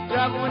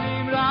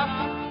جوونیم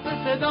رفت به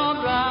صدام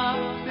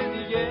رفت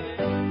دیگه،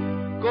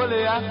 گل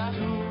یخ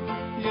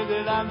توی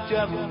دلم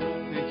جوون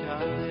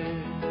نکرده.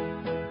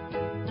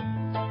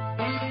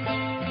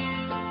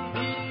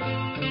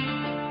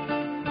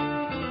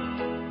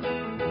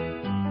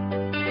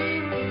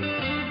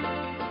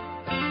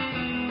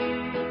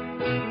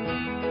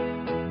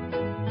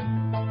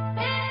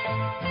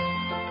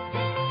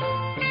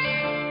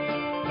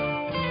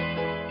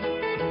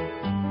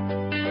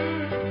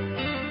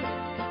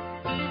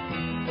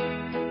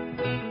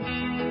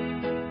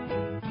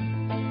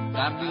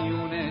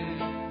 غمیونه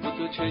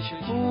دو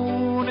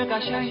چشمون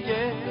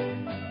قشنگه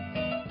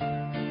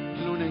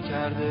لونه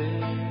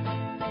کرده،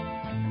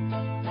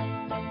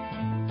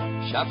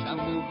 شب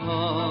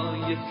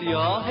موهای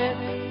سیاهه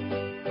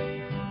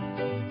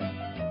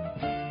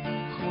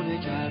خونه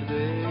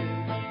کرده،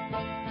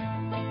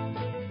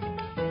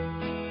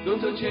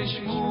 دو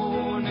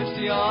چشمون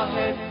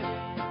سیاهه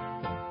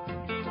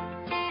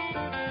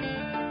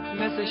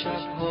مثل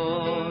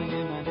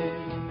شبهای منه،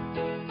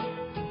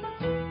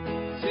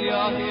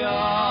 سیاهی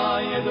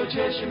های دو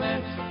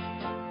چشمت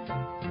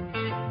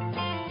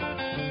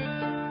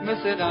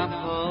مثل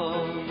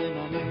غمهای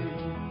منه،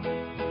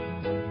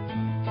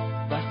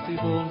 وقتی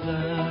بغض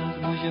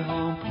از موجه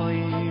هم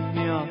پایین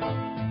میاد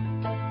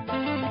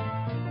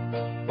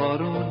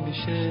بارون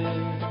میشه،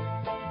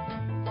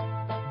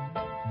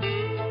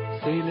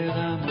 سیل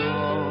غم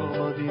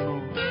آبادیمو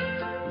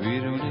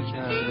ویرونه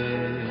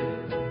کرده،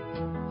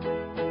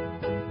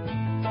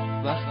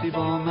 وقتی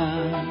با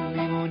من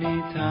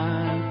میمونی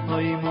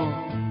تنهاییمو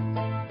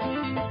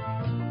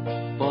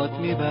باد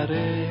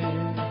میبره،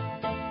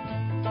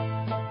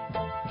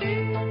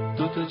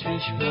 دو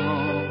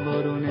چشمام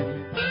بارونه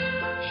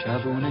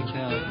شبونه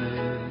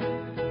کرده،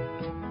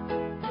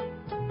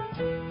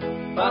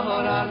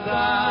 بهار از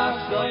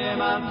دستای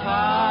من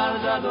پر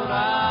زد و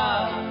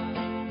رفت،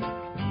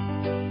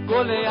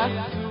 گل یخ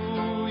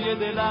توی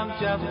دلم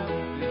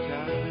جوونه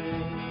کرده،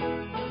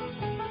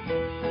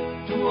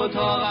 تو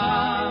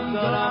اتاقم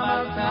دارم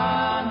از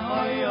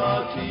تنهایی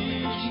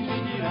آتیش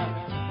میگیرم،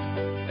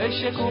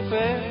 عشق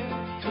کوفه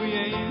توی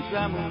این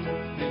زمان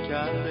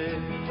نکرده،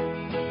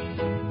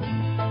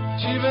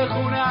 چی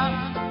بخونم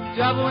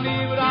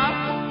جوونیم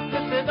رفت به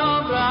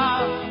صدام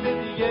رفت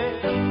دیگه،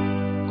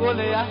 گل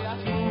یخ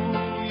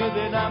توی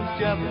دلم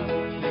جوون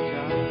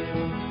نکرده،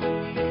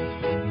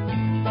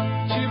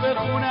 چی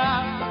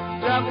بخونم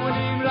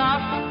جوونیم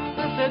رفت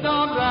به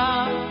صدام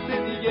رفت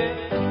دیگه،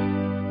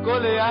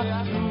 گل یخ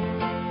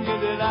توی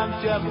دلم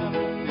جوون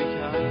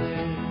نکرده.